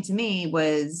important thing to me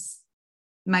was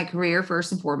my career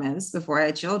first and foremost before I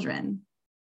had children,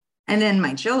 and then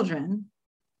my children,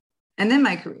 and then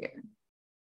my career.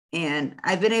 And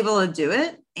I've been able to do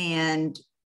it. And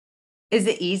is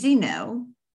it easy? No.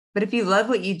 But if you love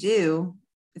what you do,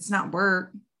 it's not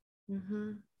work.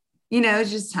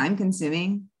 It's just time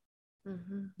consuming.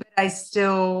 But I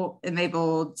still am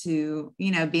able to,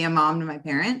 be a mom to my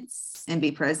parents and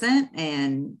be present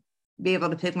and be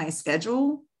able to pick my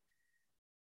schedule.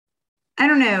 I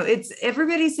don't know.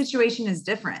 Everybody's situation is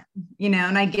different,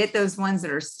 and I get those ones that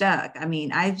are stuck. I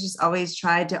mean, I've just always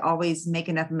tried to always make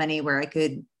enough money where I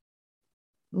could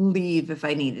leave if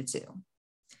I needed to.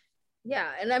 Yeah.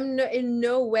 And I'm in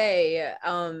no way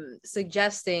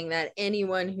suggesting that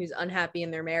anyone who's unhappy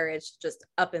in their marriage just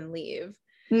up and leave.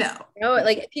 No.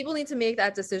 Like people need to make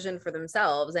that decision for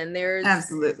themselves. And there's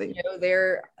absolutely,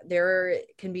 there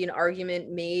can be an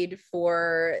argument made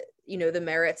for, the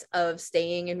merits of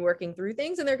staying and working through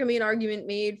things. And there can be an argument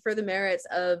made for the merits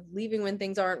of leaving when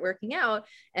things aren't working out.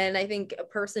 And I think a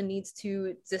person needs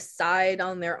to decide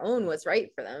on their own what's right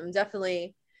for them.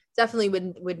 Definitely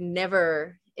would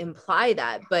never imply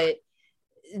that, but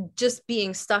just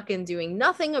being stuck and doing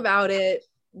nothing about it,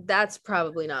 that's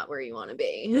probably not where you want to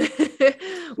be.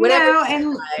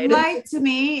 And life to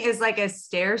me is like a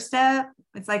stair step.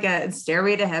 It's like a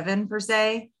stairway to heaven per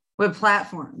se, with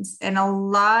platforms. And a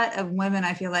lot of women,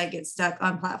 I feel like, get stuck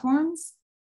on platforms.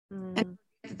 And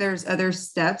there's other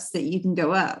steps that you can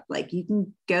go up. Like you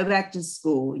can go back to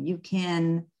school. You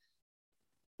can,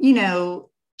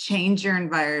 change your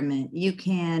environment. You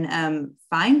can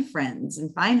find friends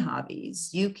and find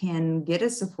hobbies. You can get a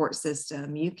support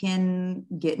system. You can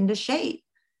get into shape.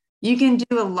 You can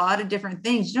do a lot of different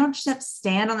things. You don't just have to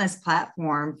stand on this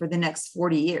platform for the next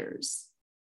 40 years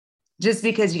just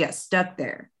because you got stuck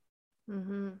there.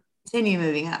 Continue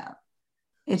moving up.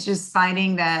 It's just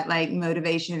finding that like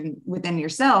motivation within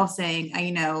yourself, saying,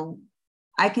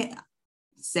 I can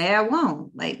say I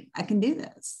won't, like I can do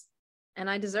this. And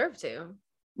I deserve to.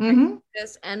 I can do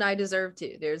this and I deserve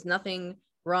to. There's nothing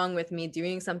wrong with me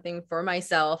doing something for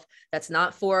myself that's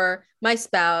not for my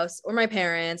spouse or my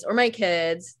parents or my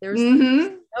kids. There's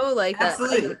no like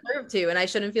absolutely. That I deserve to, and I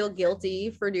shouldn't feel guilty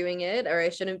for doing it, or I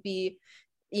shouldn't be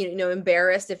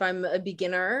embarrassed if I'm a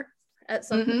beginner at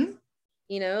something.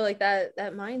 like that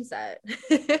mindset.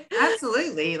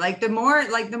 Absolutely. Like the more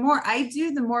I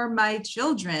do, the more my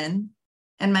children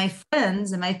and my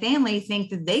friends and my family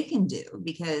think that they can do,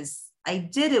 because I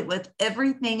did it with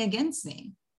everything against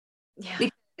me. Yeah.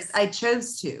 Because I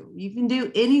chose to. You can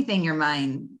do anything your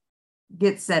mind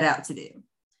gets set out to do.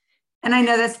 And I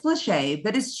know that's cliche,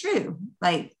 but it's true.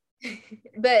 Like,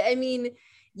 but I mean,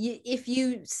 if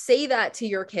you say that to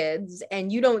your kids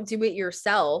and you don't do it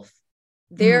yourself,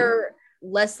 they're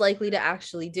less likely to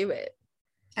actually do it.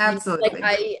 Absolutely.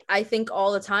 Like I think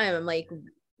all the time, I'm like,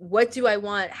 what do I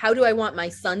want? How do I want my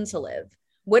son to live?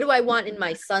 What do I want in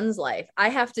my son's life? I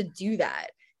have to do that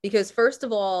because first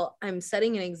of all, I'm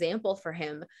setting an example for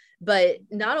him. But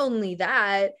not only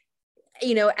that,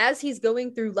 as he's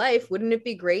going through life, wouldn't it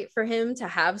be great for him to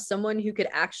have someone who could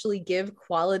actually give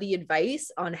quality advice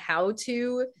on how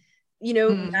to,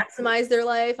 maximize their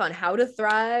life, on how to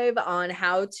thrive, on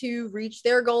how to reach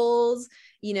their goals,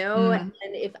 and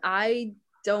if I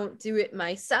don't do it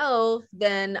myself,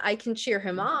 then I can cheer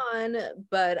him on,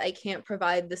 but I can't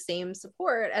provide the same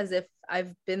support as if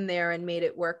I've been there and made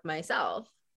it work myself.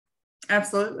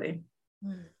 Absolutely.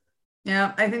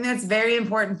 Yeah, I think that's very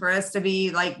important for us to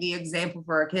be like the example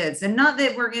for our kids, and not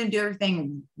that we're going to do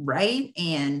everything right,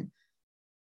 and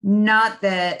not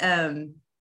that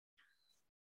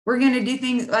we're going to do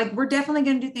things like we're definitely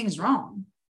going to do things wrong,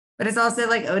 but it's also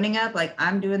like owning up, like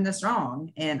I'm doing this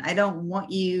wrong and I don't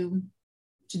want you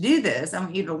to do this. I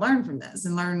want you to learn from this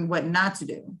and learn what not to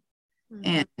do.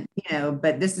 And,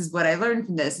 but this is what I learned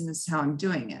from this and this is how I'm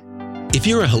doing it. If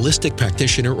you're a holistic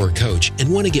practitioner or coach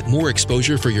and want to get more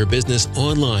exposure for your business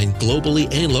online, globally,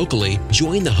 and locally,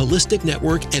 join the Holistic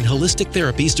Network and Holistic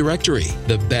Therapies Directory,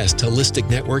 the best holistic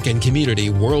network and community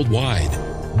worldwide.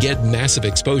 Get massive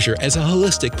exposure as a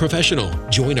holistic professional.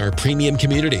 Join our premium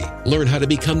community. Learn how to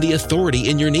become the authority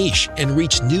in your niche and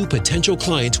reach new potential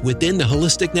clients within the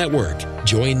Holistic Network.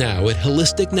 Join now at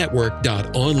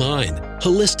holisticnetwork.online.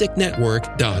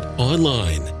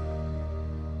 holisticnetwork.online.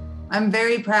 I'm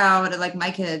very proud of like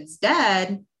my kid's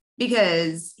dad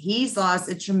because he's lost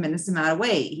a tremendous amount of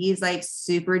weight. He's like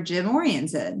super gym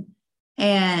oriented.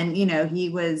 And, he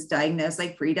was diagnosed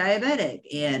like pre-diabetic,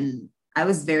 and I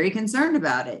was very concerned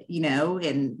about it,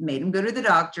 and made him go to the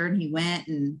doctor, and he went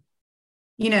and,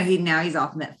 he's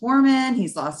off metformin.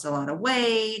 He's lost a lot of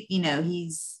weight,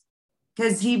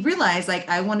 because he realized like,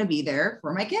 I want to be there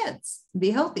for my kids,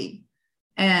 be healthy.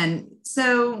 And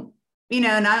so,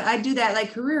 and I do that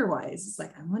like career wise. It's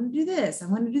like, I want to do this. I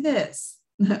want to do this.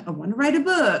 I want to write a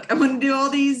book. I want to do all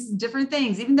these different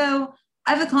things, even though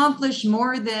I've accomplished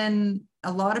more than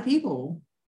a lot of people.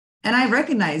 And I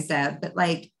recognize that, but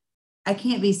like, I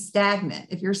can't be stagnant.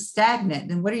 If you're stagnant,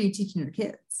 then what are you teaching your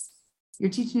kids?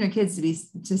 You're teaching your kids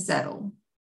to settle.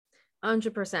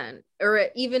 100%. Or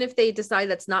even if they decide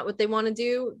that's not what they want to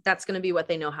do, that's going to be what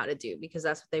they know how to do because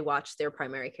that's what they watch their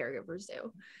primary caregivers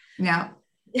do. Yeah.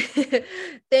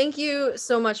 Thank you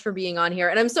so much for being on here.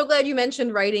 And I'm so glad you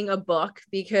mentioned writing a book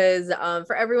because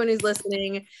for everyone who's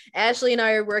listening, Ashley and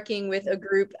I are working with a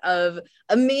group of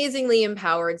amazingly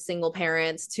empowered single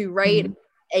parents to write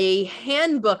a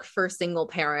handbook for single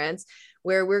parents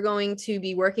where we're going to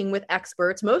be working with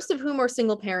experts, most of whom are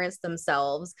single parents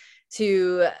themselves,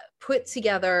 to put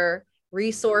together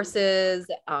resources,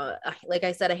 like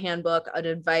I said, a handbook, an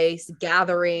advice,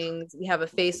 gatherings. We have a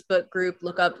Facebook group,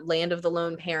 look up Land of the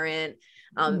Lone Parent,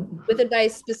 with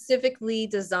advice specifically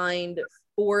designed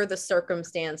for the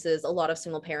circumstances a lot of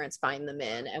single parents find them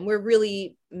in. And we're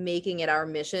really making it our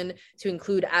mission to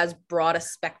include as broad a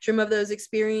spectrum of those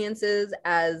experiences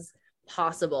as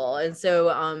possible. And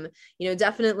so,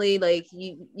 definitely like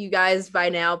you guys by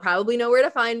now probably know where to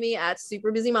find me at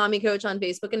Super Busy Mommy Coach on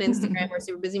Facebook and Instagram or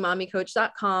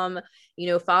superbusymommycoach.com,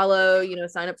 follow,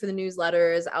 sign up for the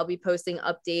newsletters. I'll be posting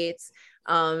updates.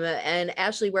 And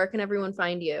Ashley, where can everyone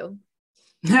find you?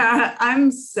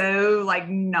 I'm so like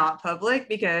not public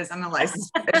because I'm a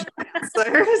licensed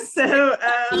counselor. So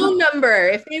phone number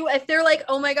if they're like,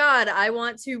 oh my God, I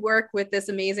want to work with this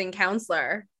amazing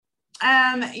counselor.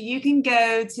 You can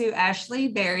go to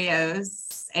Ashley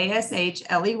Berrios,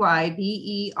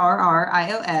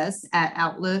 ASHLEYBERRIOS at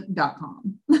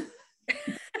outlook.com. At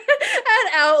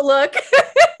Outlook.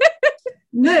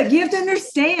 Look, you have to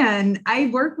understand, I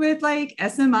work with like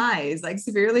SMIs, like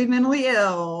severely mentally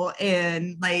ill,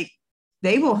 and like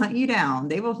they will hunt you down.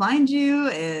 They will find you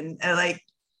and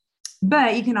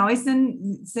but you can always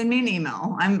send me an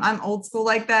email. I'm old school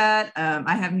like that.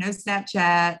 I have no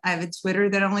Snapchat. I have a Twitter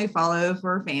that I only follow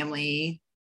for family.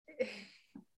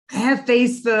 I have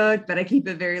Facebook, but I keep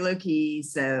it very low key.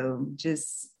 So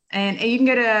and you can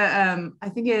go to, I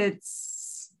think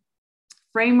it's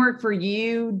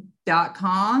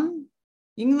frameworkforyou.com.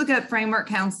 You can look up Framework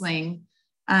Counseling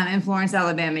in Florence,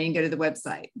 Alabama. You can go to the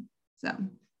website. So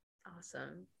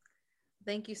awesome.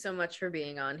 Thank you so much for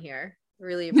being on here.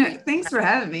 Really appreciate Thanks for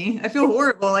having me. I feel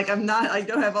horrible. Like I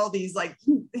don't have all these like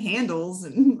handles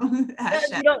and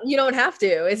hashtags. You don't have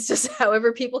to. It's just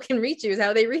however people can reach you is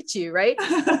how they reach you, right?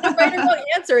 It's right or wrong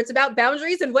answer. It's about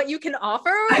boundaries and what you can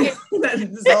offer.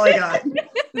 That's all I got.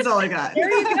 That's all I got.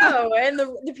 There you go. And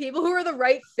the people who are the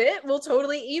right fit will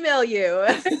totally email you.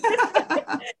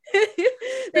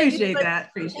 Appreciate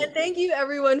that. And thank you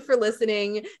everyone for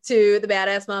listening to the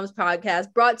Badass Moms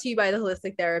podcast, brought to you by the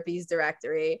Holistic Therapies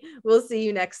Directory. We'll see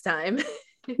you next time.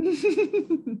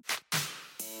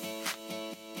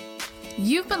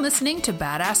 You've been listening to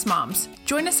Badass Moms.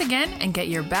 Join us again and get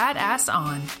your badass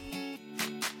on.